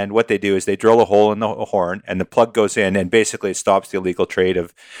 and what they do is they drill a hole in the horn, and the plug goes in, and basically it stops the illegal trade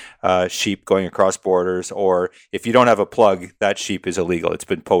of sheep going across borders. Or if you don't have a plug, that sheep is illegal. It's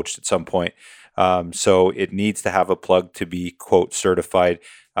been poached at some point. So it needs to have a plug to be, quote, certified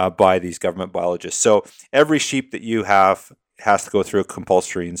by these government biologists. So every sheep that you have has to go through a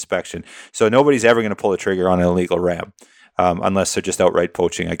compulsory inspection. So nobody's ever going to pull a trigger on an illegal ram unless they're just outright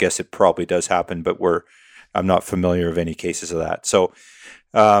poaching. I guess it probably does happen, but I'm not familiar of any cases of that. So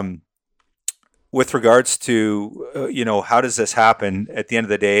with regards to, how does this happen? At the end of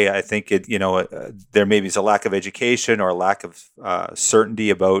the day, I think there maybe is a lack of education or a lack of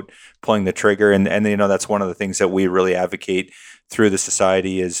certainty about pulling the trigger. And that's one of the things that we really advocate through the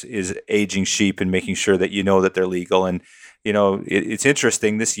society is aging sheep and making sure that that they're legal. And, it's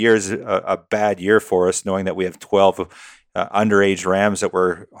interesting. This year is a bad year for us, knowing that we have 12 underage rams that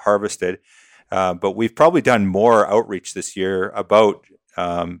were harvested. But we've probably done more outreach this year about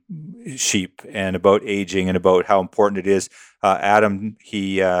sheep and about aging and about how important it is. Adam,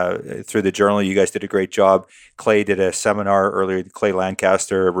 he through the Journal, you guys did a great job. Clay did a seminar earlier. Clay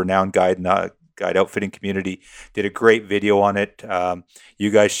Lancaster, a renowned guide in the guide outfitting community, did a great video on it.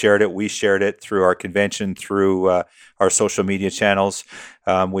 You guys shared it. We shared it through our convention, through our social media channels.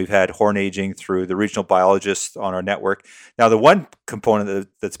 We've had horn aging through the regional biologists on our network. Now, the one component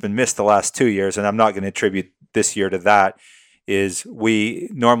that's been missed the last 2 years, and I'm not going to attribute this year to that, is we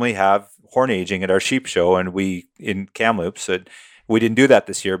normally have horn aging at our sheep show, and in Kamloops, we didn't do that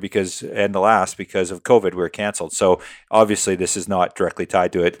this year because of COVID, we were canceled. So obviously this is not directly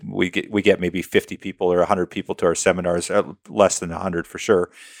tied to it. We get maybe 50 people or 100 people to our seminars, less than 100 for sure.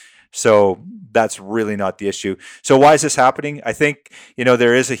 So that's really not the issue. So why is this happening? I think,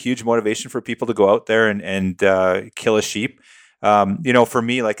 there is a huge motivation for people to go out there and kill a sheep. For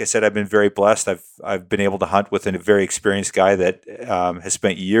me, like I said, I've been very blessed. I've been able to hunt with a very experienced guy that has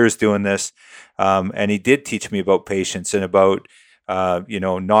spent years doing this. And he did teach me about patience and about,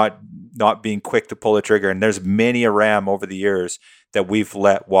 not being quick to pull a trigger. And there's many a ram over the years that we've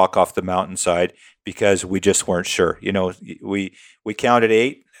let walk off the mountainside because we just weren't sure. We counted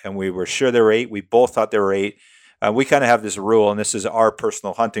 8 and we were sure there were 8. We both thought there were 8. We kind of have this rule, and this is our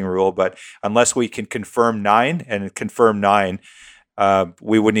personal hunting rule, but unless we can confirm 9,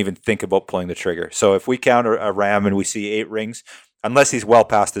 we wouldn't even think about pulling the trigger. So if we count a ram and we see 8 rings, unless he's well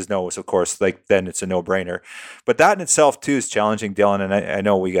past his nose, of course, then it's a no-brainer. But that in itself too is challenging, Dylan. And I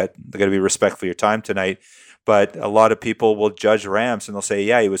know we got to be respectful of your time tonight. But a lot of people will judge rams and they'll say,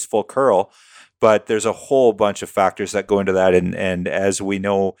 "Yeah, he was full curl," but there's a whole bunch of factors that go into that. And as we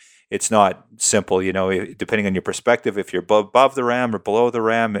know, it's not simple. Depending on your perspective, if you're above the ram or below the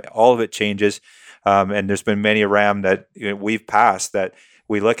ram, all of it changes. And there's been many a ram that we've passed that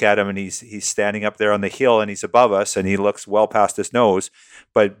we look at him and he's standing up there on the hill and he's above us and he looks well past his nose,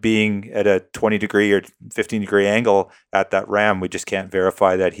 but being at a 20 degree or 15 degree angle at that ram, we just can't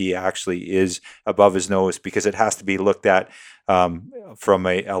verify that he actually is above his nose because it has to be looked at from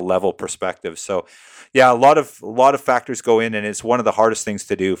a level perspective. So yeah, a lot of factors go in, and it's one of the hardest things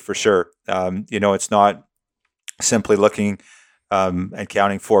to do for sure. It's not simply looking and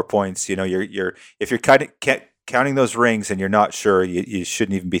counting 4 points. If you're counting those rings and you're not sure, you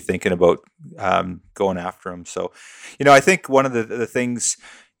shouldn't even be thinking about going after them. So, I think one of the things,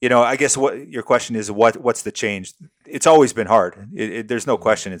 I guess what your question is, what's the change? It's always been hard. There's no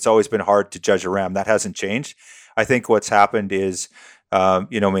question. It's always been hard to judge a ram. That hasn't changed. I think what's happened is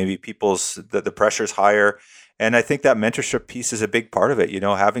Maybe the pressure's higher. And I think that mentorship piece is a big part of it.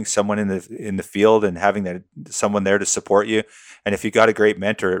 Having someone in the field and having someone there to support you. And if you got a great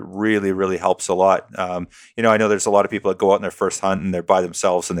mentor, it really, really helps a lot. I know there's a lot of people that go out on their first hunt and they're by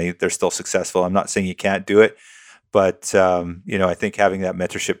themselves and they're still successful. I'm not saying you can't do it, but I think having that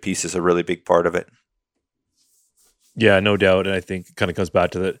mentorship piece is a really big part of it. Yeah, no doubt. And I think it kind of comes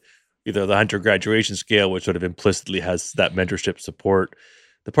back to either the hunter graduation scale, which sort of implicitly has that mentorship support.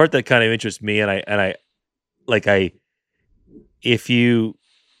 The part that kind of interests me, if you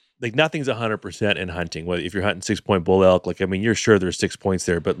nothing's 100% in hunting. Whether if you're hunting 6-point bull elk, you're sure there's 6 points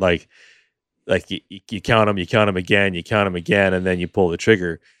there, but you count them again, and then you pull the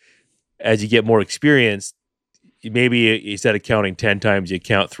trigger. As you get more experience, maybe instead of counting 10 times, you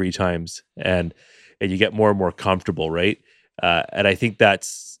count 3 times, and you get more and more comfortable, right? And I think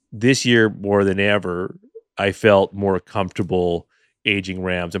that's this year more than ever. I felt more comfortable aging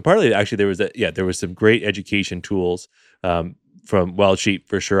rams, and partly actually there was some great education tools from Wild Sheep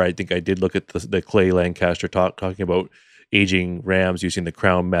for sure. I think I did look at the Clay Lancaster talking about aging rams using the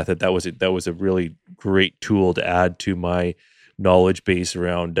Crown method. That was a really great tool to add to my knowledge base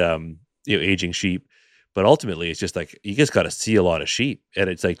around aging sheep. But ultimately, it's just you just got to see a lot of sheep, and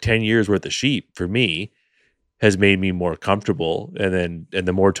it's 10 years worth of sheep for me has made me more comfortable. And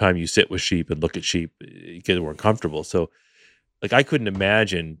the more time you sit with sheep and look at sheep, you get more comfortable. So I couldn't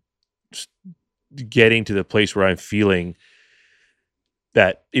imagine getting to the place where I'm feeling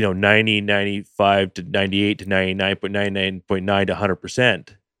that 90, 95 to 98 to 99.99.9 to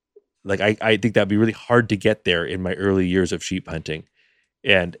 100%. I think that'd be really hard to get there in my early years of sheep hunting.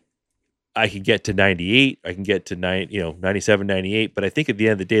 And I can get to 98, I can get to 97, 98, but I think at the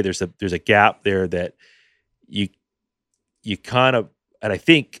end of the day, there's a gap there that you kind of, and I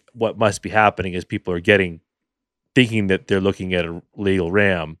think what must be happening is people are thinking that they're looking at a legal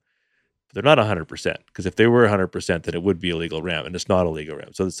ram. They're not 100%, because if they were 100%, then it would be a legal ram, and it's not a legal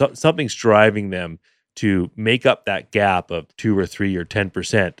ram. So something's driving them to make up that gap of 2 or 3 or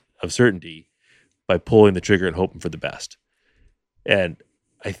 10% of certainty by pulling the trigger and hoping for the best. And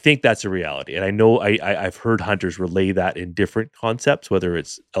I think that's a reality. And I know I've heard hunters relay that in different concepts, whether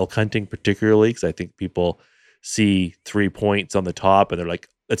it's elk hunting particularly, because I think people see 3 points on the top and they're like,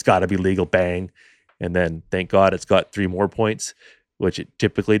 it's got to be legal, bang. And then thank God it's got 3 more points, which it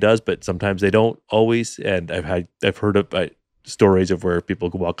typically does, but sometimes they don't always. And I've heard of stories of where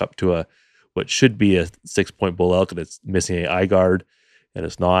people can walk up to what should be a 6-point bull elk and it's missing an eye guard, and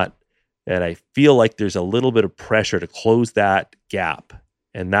it's not. And I feel like there's a little bit of pressure to close that gap.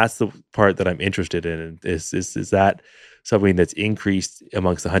 And that's the part that I'm interested in. Is that something that's increased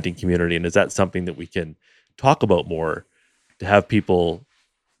amongst the hunting community? And is that something that we can talk about more to have people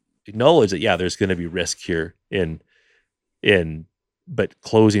acknowledge that, yeah, there's going to be risk here but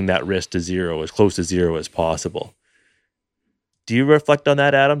closing that risk to zero, as close to zero as possible. Do you reflect on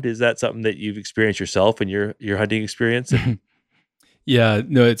that, Adam? Is that something that you've experienced yourself in your hunting experience? Yeah,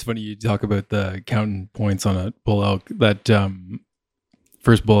 no, it's funny you talk about the counting points on a bull elk. That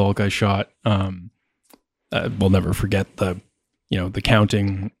first bull elk I shot, we'll never forget the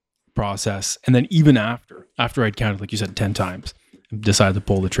counting process. And then even after I'd counted, like you said, 10 times, decided to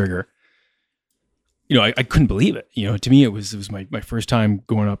pull the trigger. I couldn't believe it. To me, it was my first time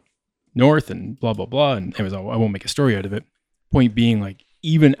going up north and blah, blah, blah. And I won't make a story out of it. Point being,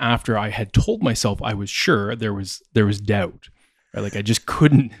 even after I had told myself I was sure, there was doubt, right? I just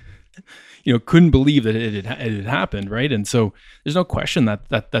couldn't believe that it had happened. Right. And so there's no question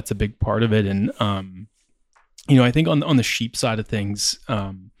that's a big part of it. And, I think on the sheep side of things,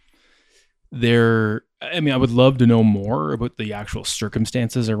 I would love to know more about the actual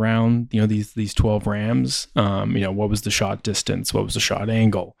circumstances around, these 12 rams. What was the shot distance? What was the shot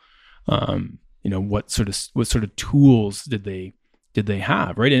angle? What sort of tools did they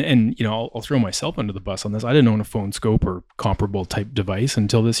have? Right. And I'll throw myself under the bus on this. I didn't own a phone scope or comparable type device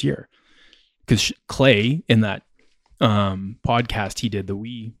until this year, because Clay, in that podcast he did that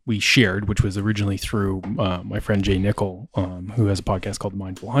we shared, which was originally through my friend Jay Nickel, who has a podcast called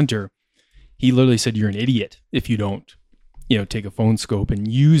Mindful Hunter. He literally said, you're an idiot if you don't, take a phone scope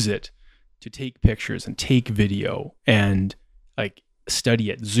and use it to take pictures and take video and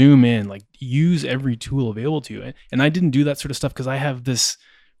study it, zoom in, use every tool available to you. And I didn't do that sort of stuff because I have this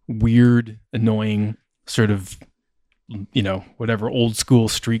weird, annoying sort of, whatever old school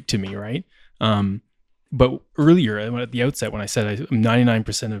streak to me, right? But earlier, at the outset, when I said I'm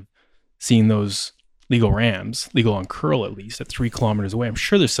 99% of seeing those legal rams, legal on curl at least, at 3 kilometers away, I'm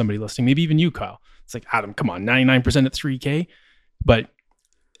sure there's somebody listening, maybe even you, Kyle. It's like, Adam, come on, 99% at 3K. But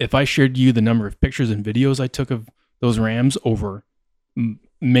if I shared you the number of pictures and videos I took of those rams over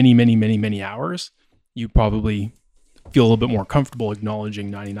many hours, you probably feel a little bit more comfortable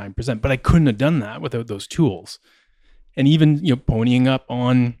acknowledging 99%. But I couldn't have done that without those tools. And even, ponying up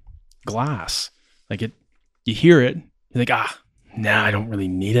on glass, like you hear it, you're like, I don't really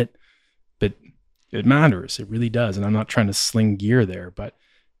need it, but it matters. It really does. And I'm not trying to sling gear there, but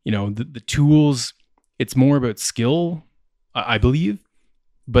the tools, it's more about skill, I believe,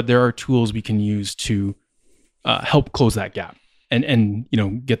 but there are tools we can use to help close that gap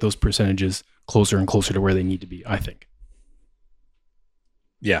and get those percentages closer and closer to where they need to be, I think.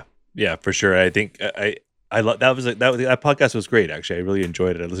 Yeah, for sure. I think I love that podcast was great. Actually, I really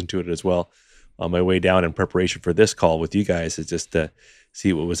enjoyed it. I listened to it as well on my way down in preparation for this call with you guys, is just to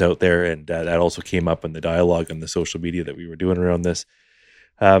see what was out there, and that also came up in the dialogue on the social media that we were doing around this.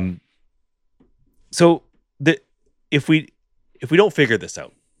 So if we don't figure this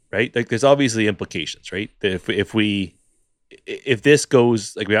out, right? Like, there's obviously implications, right? If this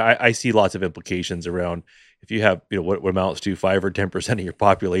goes, like, I see lots of implications around. If you have, what amounts to 5 or 10% of your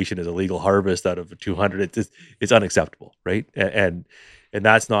population is illegal harvest out of 200, it's unacceptable, right? And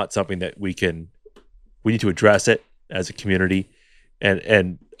that's not something that we need to address it as a community.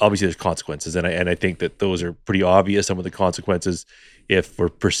 And obviously there's consequences. And I think that those are pretty obvious. Some of the consequences, if we're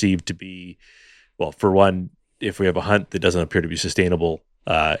perceived to be, well, for one, if we have a hunt that doesn't appear to be sustainable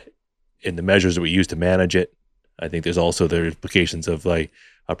in the measures that we use to manage it, I think there's also the implications of like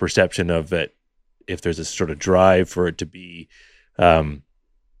a perception of that. If there's a sort of drive for it to be,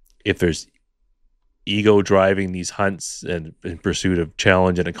 if there's ego driving these hunts and in pursuit of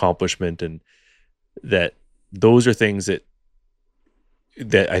challenge and accomplishment, and that those are things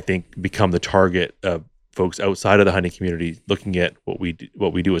that I think become the target of folks outside of the hunting community looking at what we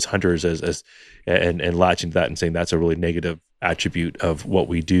do as hunters as and latching to that and saying that's a really negative attribute of what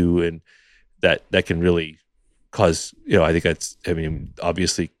we do, and that can really cause, I think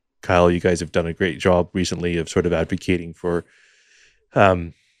obviously, Kyle, you guys have done a great job recently of sort of advocating for,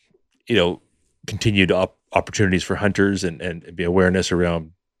 continued opportunities for hunters and be awareness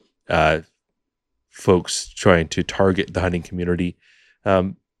around folks trying to target the hunting community.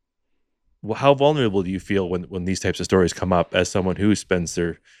 How vulnerable do you feel when these types of stories come up as someone who spends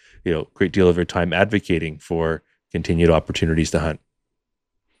their, great deal of their time advocating for continued opportunities to hunt?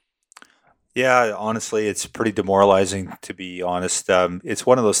 Yeah, honestly, it's pretty demoralizing, to be honest. It's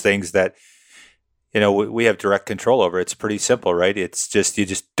one of those things that, we have direct control over. It's pretty simple, right? It's just, you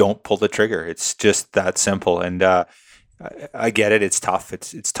just don't pull the trigger. It's just that simple. And I get it. It's tough.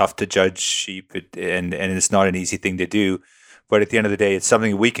 It's tough to judge sheep, and it's not an easy thing to do. But at the end of the day, it's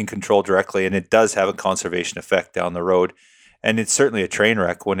something we can control directly, and it does have a conservation effect down the road. And it's certainly a train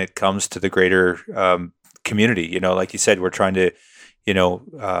wreck when it comes to the greater community. Like you said, we're trying to,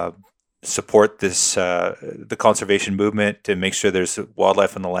 support this the conservation movement to make sure there's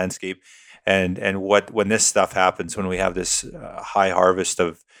wildlife in the landscape, and when this stuff happens, when we have this high harvest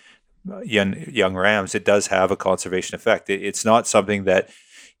of young rams, it does have a conservation effect. It's not something that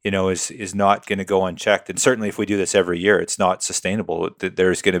is not going to go unchecked, and certainly if we do this every year, it's not sustainable.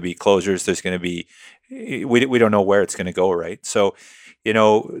 There's going to be closures. There's going to be we don't know where it's going to go, right? So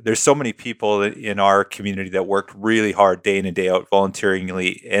there's so many people in our community that worked really hard day in and day out,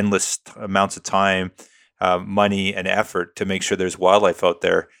 volunteeringly, endless amounts of time, money, and effort to make sure there's wildlife out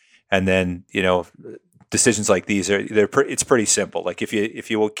there. And then, decisions like these it's pretty simple. Like if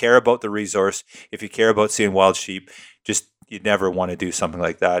you will care about the resource, if you care about seeing wild sheep, you'd never want to do something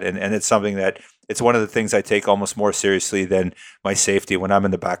like that. And it's something that it's one of the things I take almost more seriously than my safety when I'm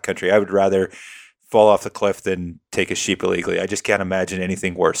in the backcountry. I would rather fall off the cliff than take a sheep illegally. I just can't imagine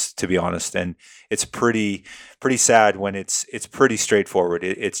anything worse, to be honest. And it's pretty sad when it's pretty straightforward.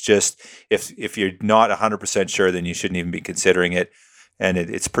 It's just, if you're not 100% sure, then you shouldn't even be considering it. And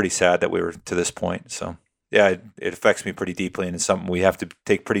it's pretty sad that we were to this point. So yeah, it affects me pretty deeply, and it's something we have to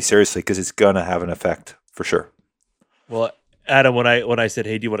take pretty seriously because it's going to have an effect for sure. Well, Adam, when I said,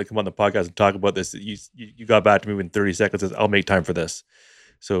 hey, do you want to come on the podcast and talk about this? You got back to me in 30 seconds. Says, I'll make time for this.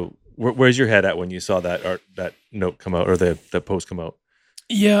 So where's your head at when you saw that note come out, or the post come out?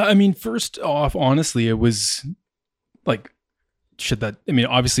 Yeah, first off, honestly, it was like,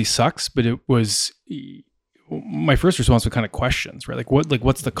 obviously sucks, but it was, my first response was kind of questions, right?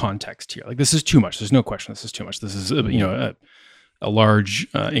 What's the context here? Like, this is too much. There's no question. This is too much. This is, a large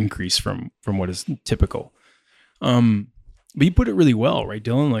increase from what is typical. But you put it really well, right,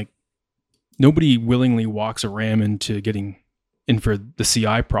 Dylan? Like, nobody willingly walks a ram into getting in for the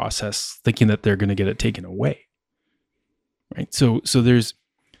CI process thinking that they're going to get it taken away, right? So there's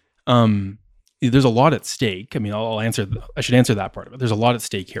a lot at stake. I should answer that part of it. There's a lot at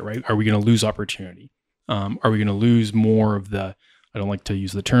stake here, right? Are we going to lose opportunity? Are we going to lose more of the I don't like to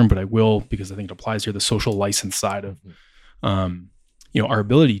use the term, but I will because I think it applies here, the social license side of, our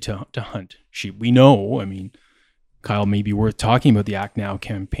ability to hunt sheep. We know, I mean, Kyle, may be worth talking about the Act Now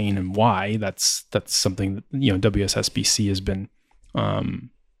campaign and why that's something that, WSSBC has been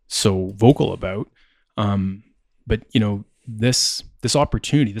so vocal about. But this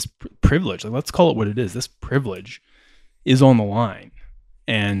opportunity, this privilege, like, let's call it what it is. This privilege is on the line,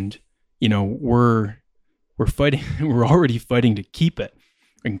 and we're fighting. We're already fighting to keep it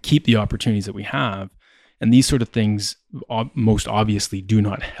and keep the opportunities that we have. And these sort of things most obviously do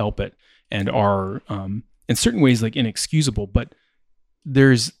not help it and are in certain ways like inexcusable. But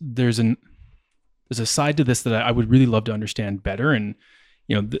there's a side to this that I would really love to understand better. And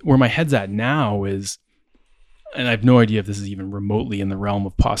where my head's at now is, and I have no idea if this is even remotely in the realm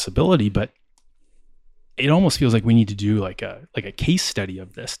of possibility, but it almost feels like we need to do like a case study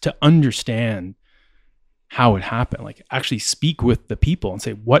of this to understand how it happened. Like, actually speak with the people and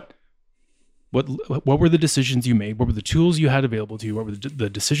say, what were the decisions you made? What were the tools you had available to you? What were the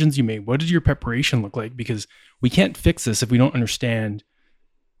decisions you made? What did your preparation look like? Because we can't fix this if we don't understand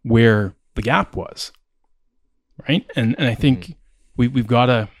where the gap was, right? And I think we've got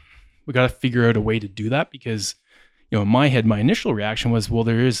to figure out a way to do that, because in my head, my initial reaction was, well,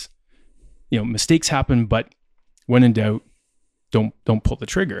 there is, mistakes happen, but when in doubt, don't pull the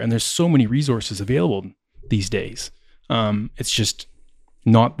trigger. And there's so many resources available these days. It's just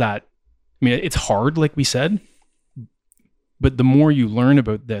not that. I mean, it's hard, like we said, but the more you learn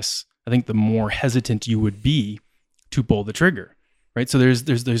about this, I think the more hesitant you would be to pull the trigger, right? So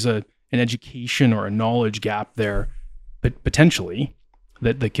there's an education or a knowledge gap there, but potentially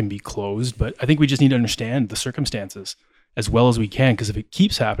that can be closed. But I think we just need to understand the circumstances as well as we can, because if it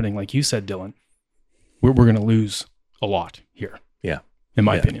keeps happening, like you said, Dylan, we're going to lose a lot here. Yeah, in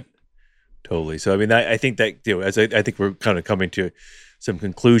my opinion. Totally. So I mean, I think that as I think we're kind of coming to some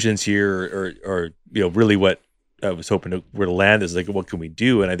conclusions here, or really what I was hoping where to land is like, what can we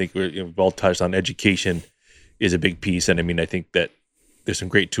do? And I think we've all touched on education is a big piece. And I mean, I think that there's some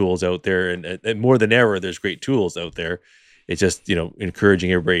great tools out there, and more than ever, there's great tools out there. It's just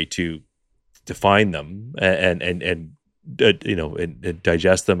encouraging everybody to find them and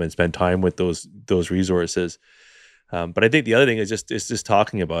digest them and spend time with those resources. But I think the other thing is just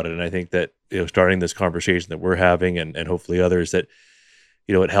talking about it. And I think that starting this conversation that we're having, and hopefully others, that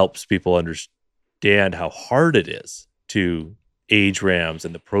it helps people understand how hard it is to age rams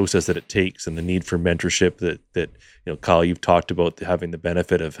and the process that it takes and the need for mentorship that Kyle, you've talked about having the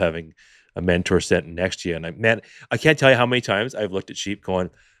benefit of having a mentor sent next to you. And I can't tell you how many times I've looked at sheep going,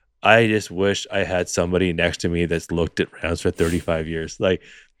 I just wish I had somebody next to me that's looked at rams for 35 years. Like,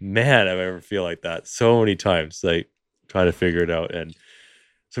 man, I've ever feel like that so many times, like trying to figure it out. And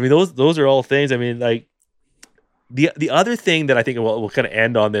so, I mean, those are all things. I mean, like the other thing that I think we'll kind of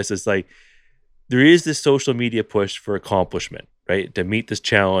end on this is like, there is this social media push for accomplishment, right? To meet this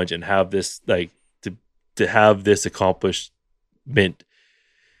challenge and have this, like, to have this accomplishment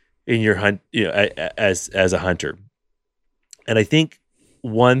in your hunt, as a hunter. And I think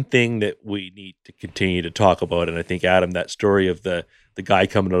one thing that we need to continue to talk about, and I think, Adam, that story of the guy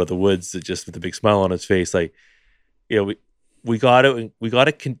coming out of the woods just with a big smile on his face, like, we got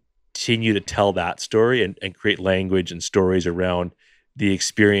to continue to tell that story and create language and stories around the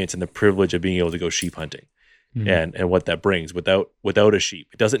experience and the privilege of being able to go sheep hunting, and what that brings without a sheep.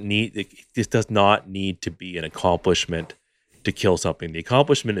 This does not need to be an accomplishment to kill something. The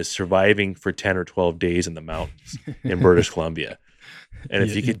accomplishment is surviving for 10 or 12 days in the mountains in British Columbia. And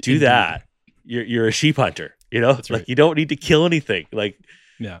if you can do that, you're a sheep hunter, That's right. Like, you don't need to kill anything. Like,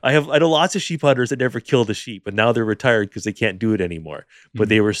 yeah. I know lots of sheep hunters that never killed a sheep, and now they're retired because they can't do it anymore. But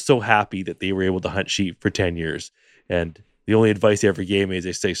they were so happy that they were able to hunt sheep for 10 years. And the only advice they ever gave me is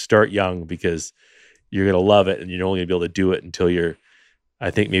they say, start young, because you're going to love it, and you're only going to be able to do it until you're, I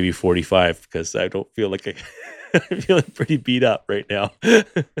think, maybe 45, because I don't feel like I'm feeling pretty beat up right now.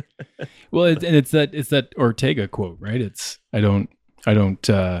 Well, it's that Ortega quote, right? I'm going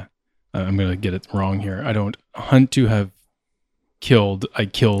to get it wrong here. I don't hunt to have killed, I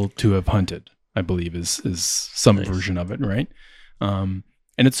kill to have hunted, I believe is some Nice. version of it, right? And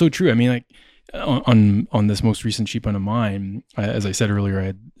it's so true. I mean, like, on this most recent sheep hunt of mine, as I said earlier, I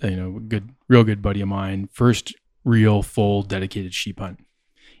had a real good buddy of mine, first real full dedicated sheep hunt.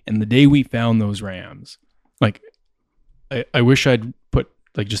 And the day we found those rams, like, I wish I'd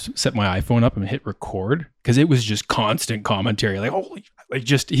just set my iPhone up and hit record, because it was just constant commentary, like, holy, like,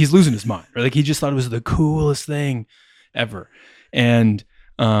 just, he's losing his mind, right? Like, he just thought it was the coolest thing ever. And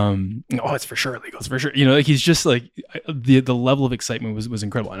it's for sure legal, it's for sure, like, he's just like, the level of excitement was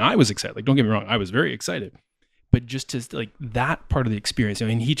incredible. And I was excited, like, don't get me wrong, I was very excited. but just to like that part of the experience. I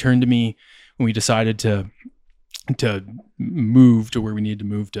mean, he turned to me when we decided to move to where we needed to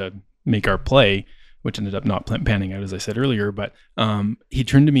move to make our play, which ended up not panning out, as I said earlier. But he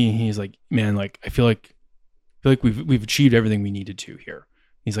turned to me and he's like, man, like I feel like we've achieved everything we needed to here.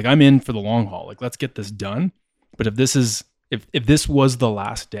 He's like, I'm in for the long haul. Like, let's get this done. But if this was the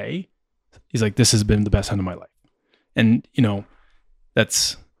last day, he's like, this has been the best hunt of my life. And,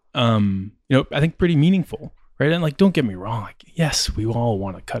 that's, I think pretty meaningful, right? And like, don't get me wrong. Like, yes, we all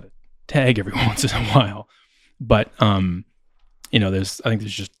want to cut a tag every once in a while, but, there's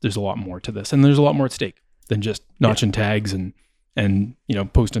a lot more to this, and there's a lot more at stake than just notching tags and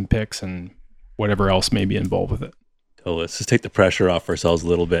posting pics and whatever else may be involved with it. So let's just take the pressure off ourselves a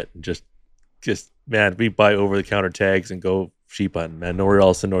little bit and just man, we buy over-the-counter tags and go sheep hunting, man. Nowhere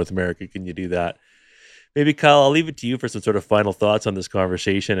else in North America can you do that. Maybe, Kyle, I'll leave it to you for some sort of final thoughts on this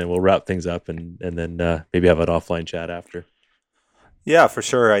conversation, and we'll wrap things up and then maybe have an offline chat after. Yeah, for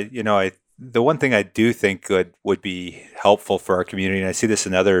sure. The one thing I do think would be helpful for our community, and I see this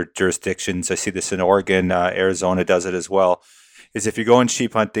in other jurisdictions, I see this in Oregon, Arizona does it as well, is if you're going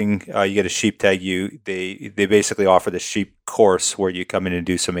sheep hunting, you get a sheep tag, they basically offer the sheep course where you come in and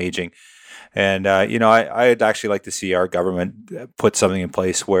do some aging. And, I'd actually like to see our government put something in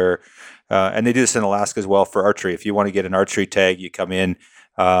place where, and they do this in Alaska as well for archery. If you want to get an archery tag, you come in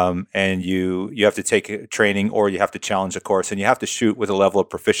and you have to take a training, or you have to challenge a course, and you have to shoot with a level of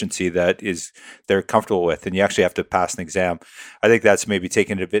proficiency that they're comfortable with, and you actually have to pass an exam. I think that's maybe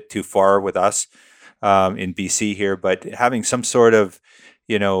taking it a bit too far with us in BC here, but having some sort of,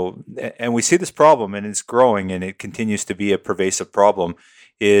 and we see this problem and it's growing and it continues to be a pervasive problem,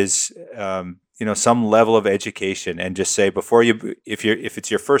 is some level of education, and just say before if it's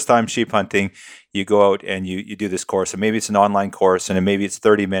your first time sheep hunting, you go out and you do this course, and maybe it's an online course and maybe it's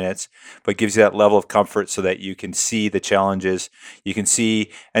 30 minutes, but gives you that level of comfort so that you can see the challenges, you can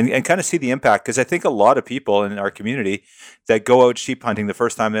see and kind of see the impact. Because I think a lot of people in our community that go out sheep hunting the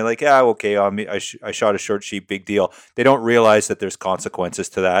first time, they're like, I shot a short sheep, big deal. They don't realize that there's consequences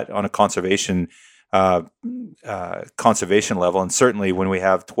to that on a conservation level. And certainly when we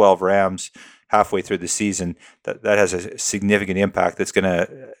have 12 rams halfway through the season, that has a significant impact that's going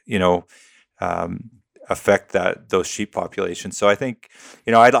to, affect those sheep populations. So I think,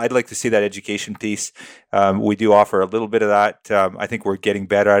 I'd like to see that education piece. We do offer a little bit of that. I think we're getting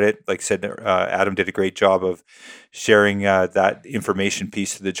better at it. Like I said, Adam did a great job of sharing that information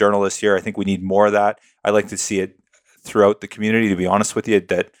piece to the journalists here. I think we need more of that. I'd like to see it throughout the community, to be honest with you,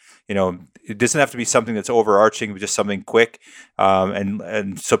 that, it doesn't have to be something that's overarching, but just something quick.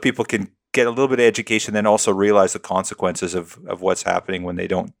 And so people can get a little bit of education, then also realize the consequences of what's happening when they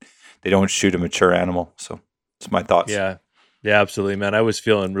don't shoot a mature animal. So it's my thoughts. Yeah, absolutely, man. I was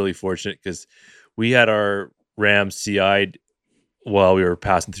feeling really fortunate because we had our rams CI'd while we were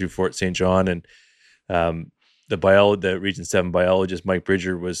passing through Fort St. John, and the Region 7 biologist, Mike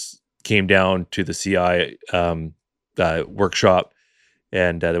Bridger, came down to the CI workshop,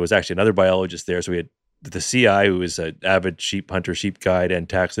 and there was actually another biologist there. So we had the CI, who is an avid sheep hunter, sheep guide, and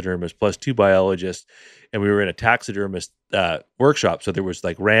taxidermist, plus 2 biologists, and we were in a taxidermist workshop. So there was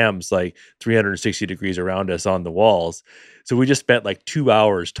like rams like 360 degrees around us on the walls. So we just spent like 2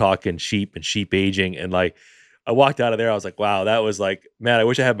 hours talking sheep and sheep aging, and like I walked out of there, I was like, wow, that was like, man, I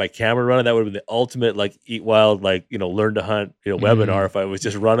wish I had my camera running. That would have been the ultimate like eat wild, like, learn to hunt, webinar if I was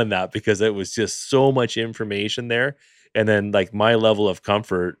just running that, because it was just so much information there. And then like my level of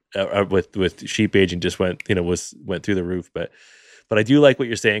comfort with sheep aging just went through the roof. But I do like what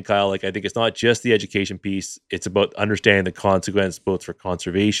you're saying, Kyle. Like, I think it's not just the education piece; it's about understanding the consequence, both for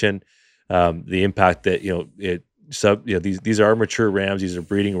conservation, the impact that these are mature rams, these are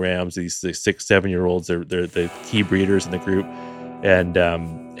breeding rams, these 6-7-year-olds, they're the key breeders in the group, and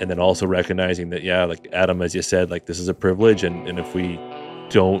then also recognizing that, yeah, like Adam, as you said, like this is a privilege, and if we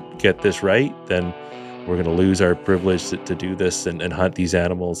don't get this right, then we're going to lose our privilege to do this and hunt these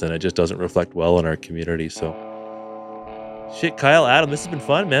animals, and it just doesn't reflect well in our community. So, shit, Kyle, Adam, this has been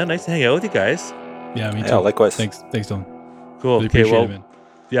fun, man. Nice to hang out with you guys. Yeah, me too. Yeah, likewise. Thanks, Dylan. Cool. Really okay, well, it, man.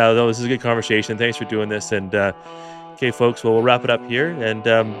 Yeah, no, this is a good conversation. Thanks for doing this. And okay, folks, well, we'll wrap it up here, and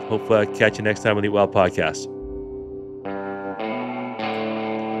hope catch you next time on the Eat Wild Podcast.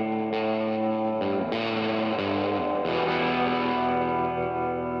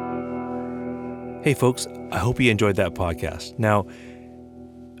 Hey folks, I hope you enjoyed that podcast. Now,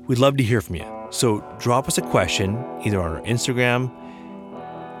 we'd love to hear from you. So drop us a question either on our Instagram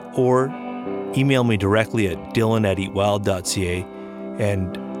or email me directly at dylan@eatwild.ca,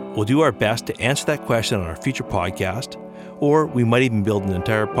 and we'll do our best to answer that question on our future podcast, or we might even build an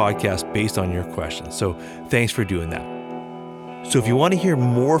entire podcast based on your questions. So thanks for doing that. So if you want to hear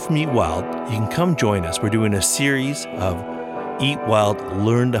more from Eat Wild, you can come join us. We're doing a series of Eat Wild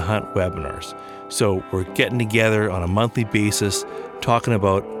Learn to Hunt webinars. So we're getting together on a monthly basis, talking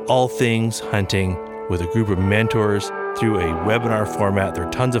about all things hunting with a group of mentors through a webinar format. They're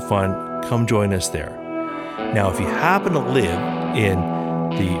tons of fun. Come join us there. Now, if you happen to live in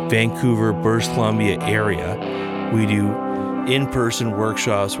the Vancouver, British Columbia area, we do in-person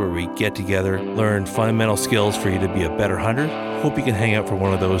workshops where we get together, learn fundamental skills for you to be a better hunter. Hope you can hang out for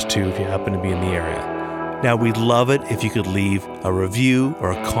one of those too if you happen to be in the area. Now, we'd love it if you could leave a review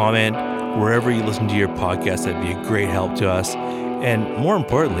or a comment wherever you listen to your podcast. That'd be a great help to us. And more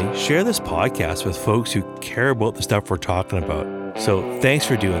importantly, share this podcast with folks who care about the stuff we're talking about. So thanks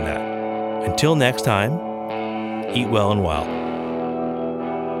for doing that. Until next time, eat well and wild.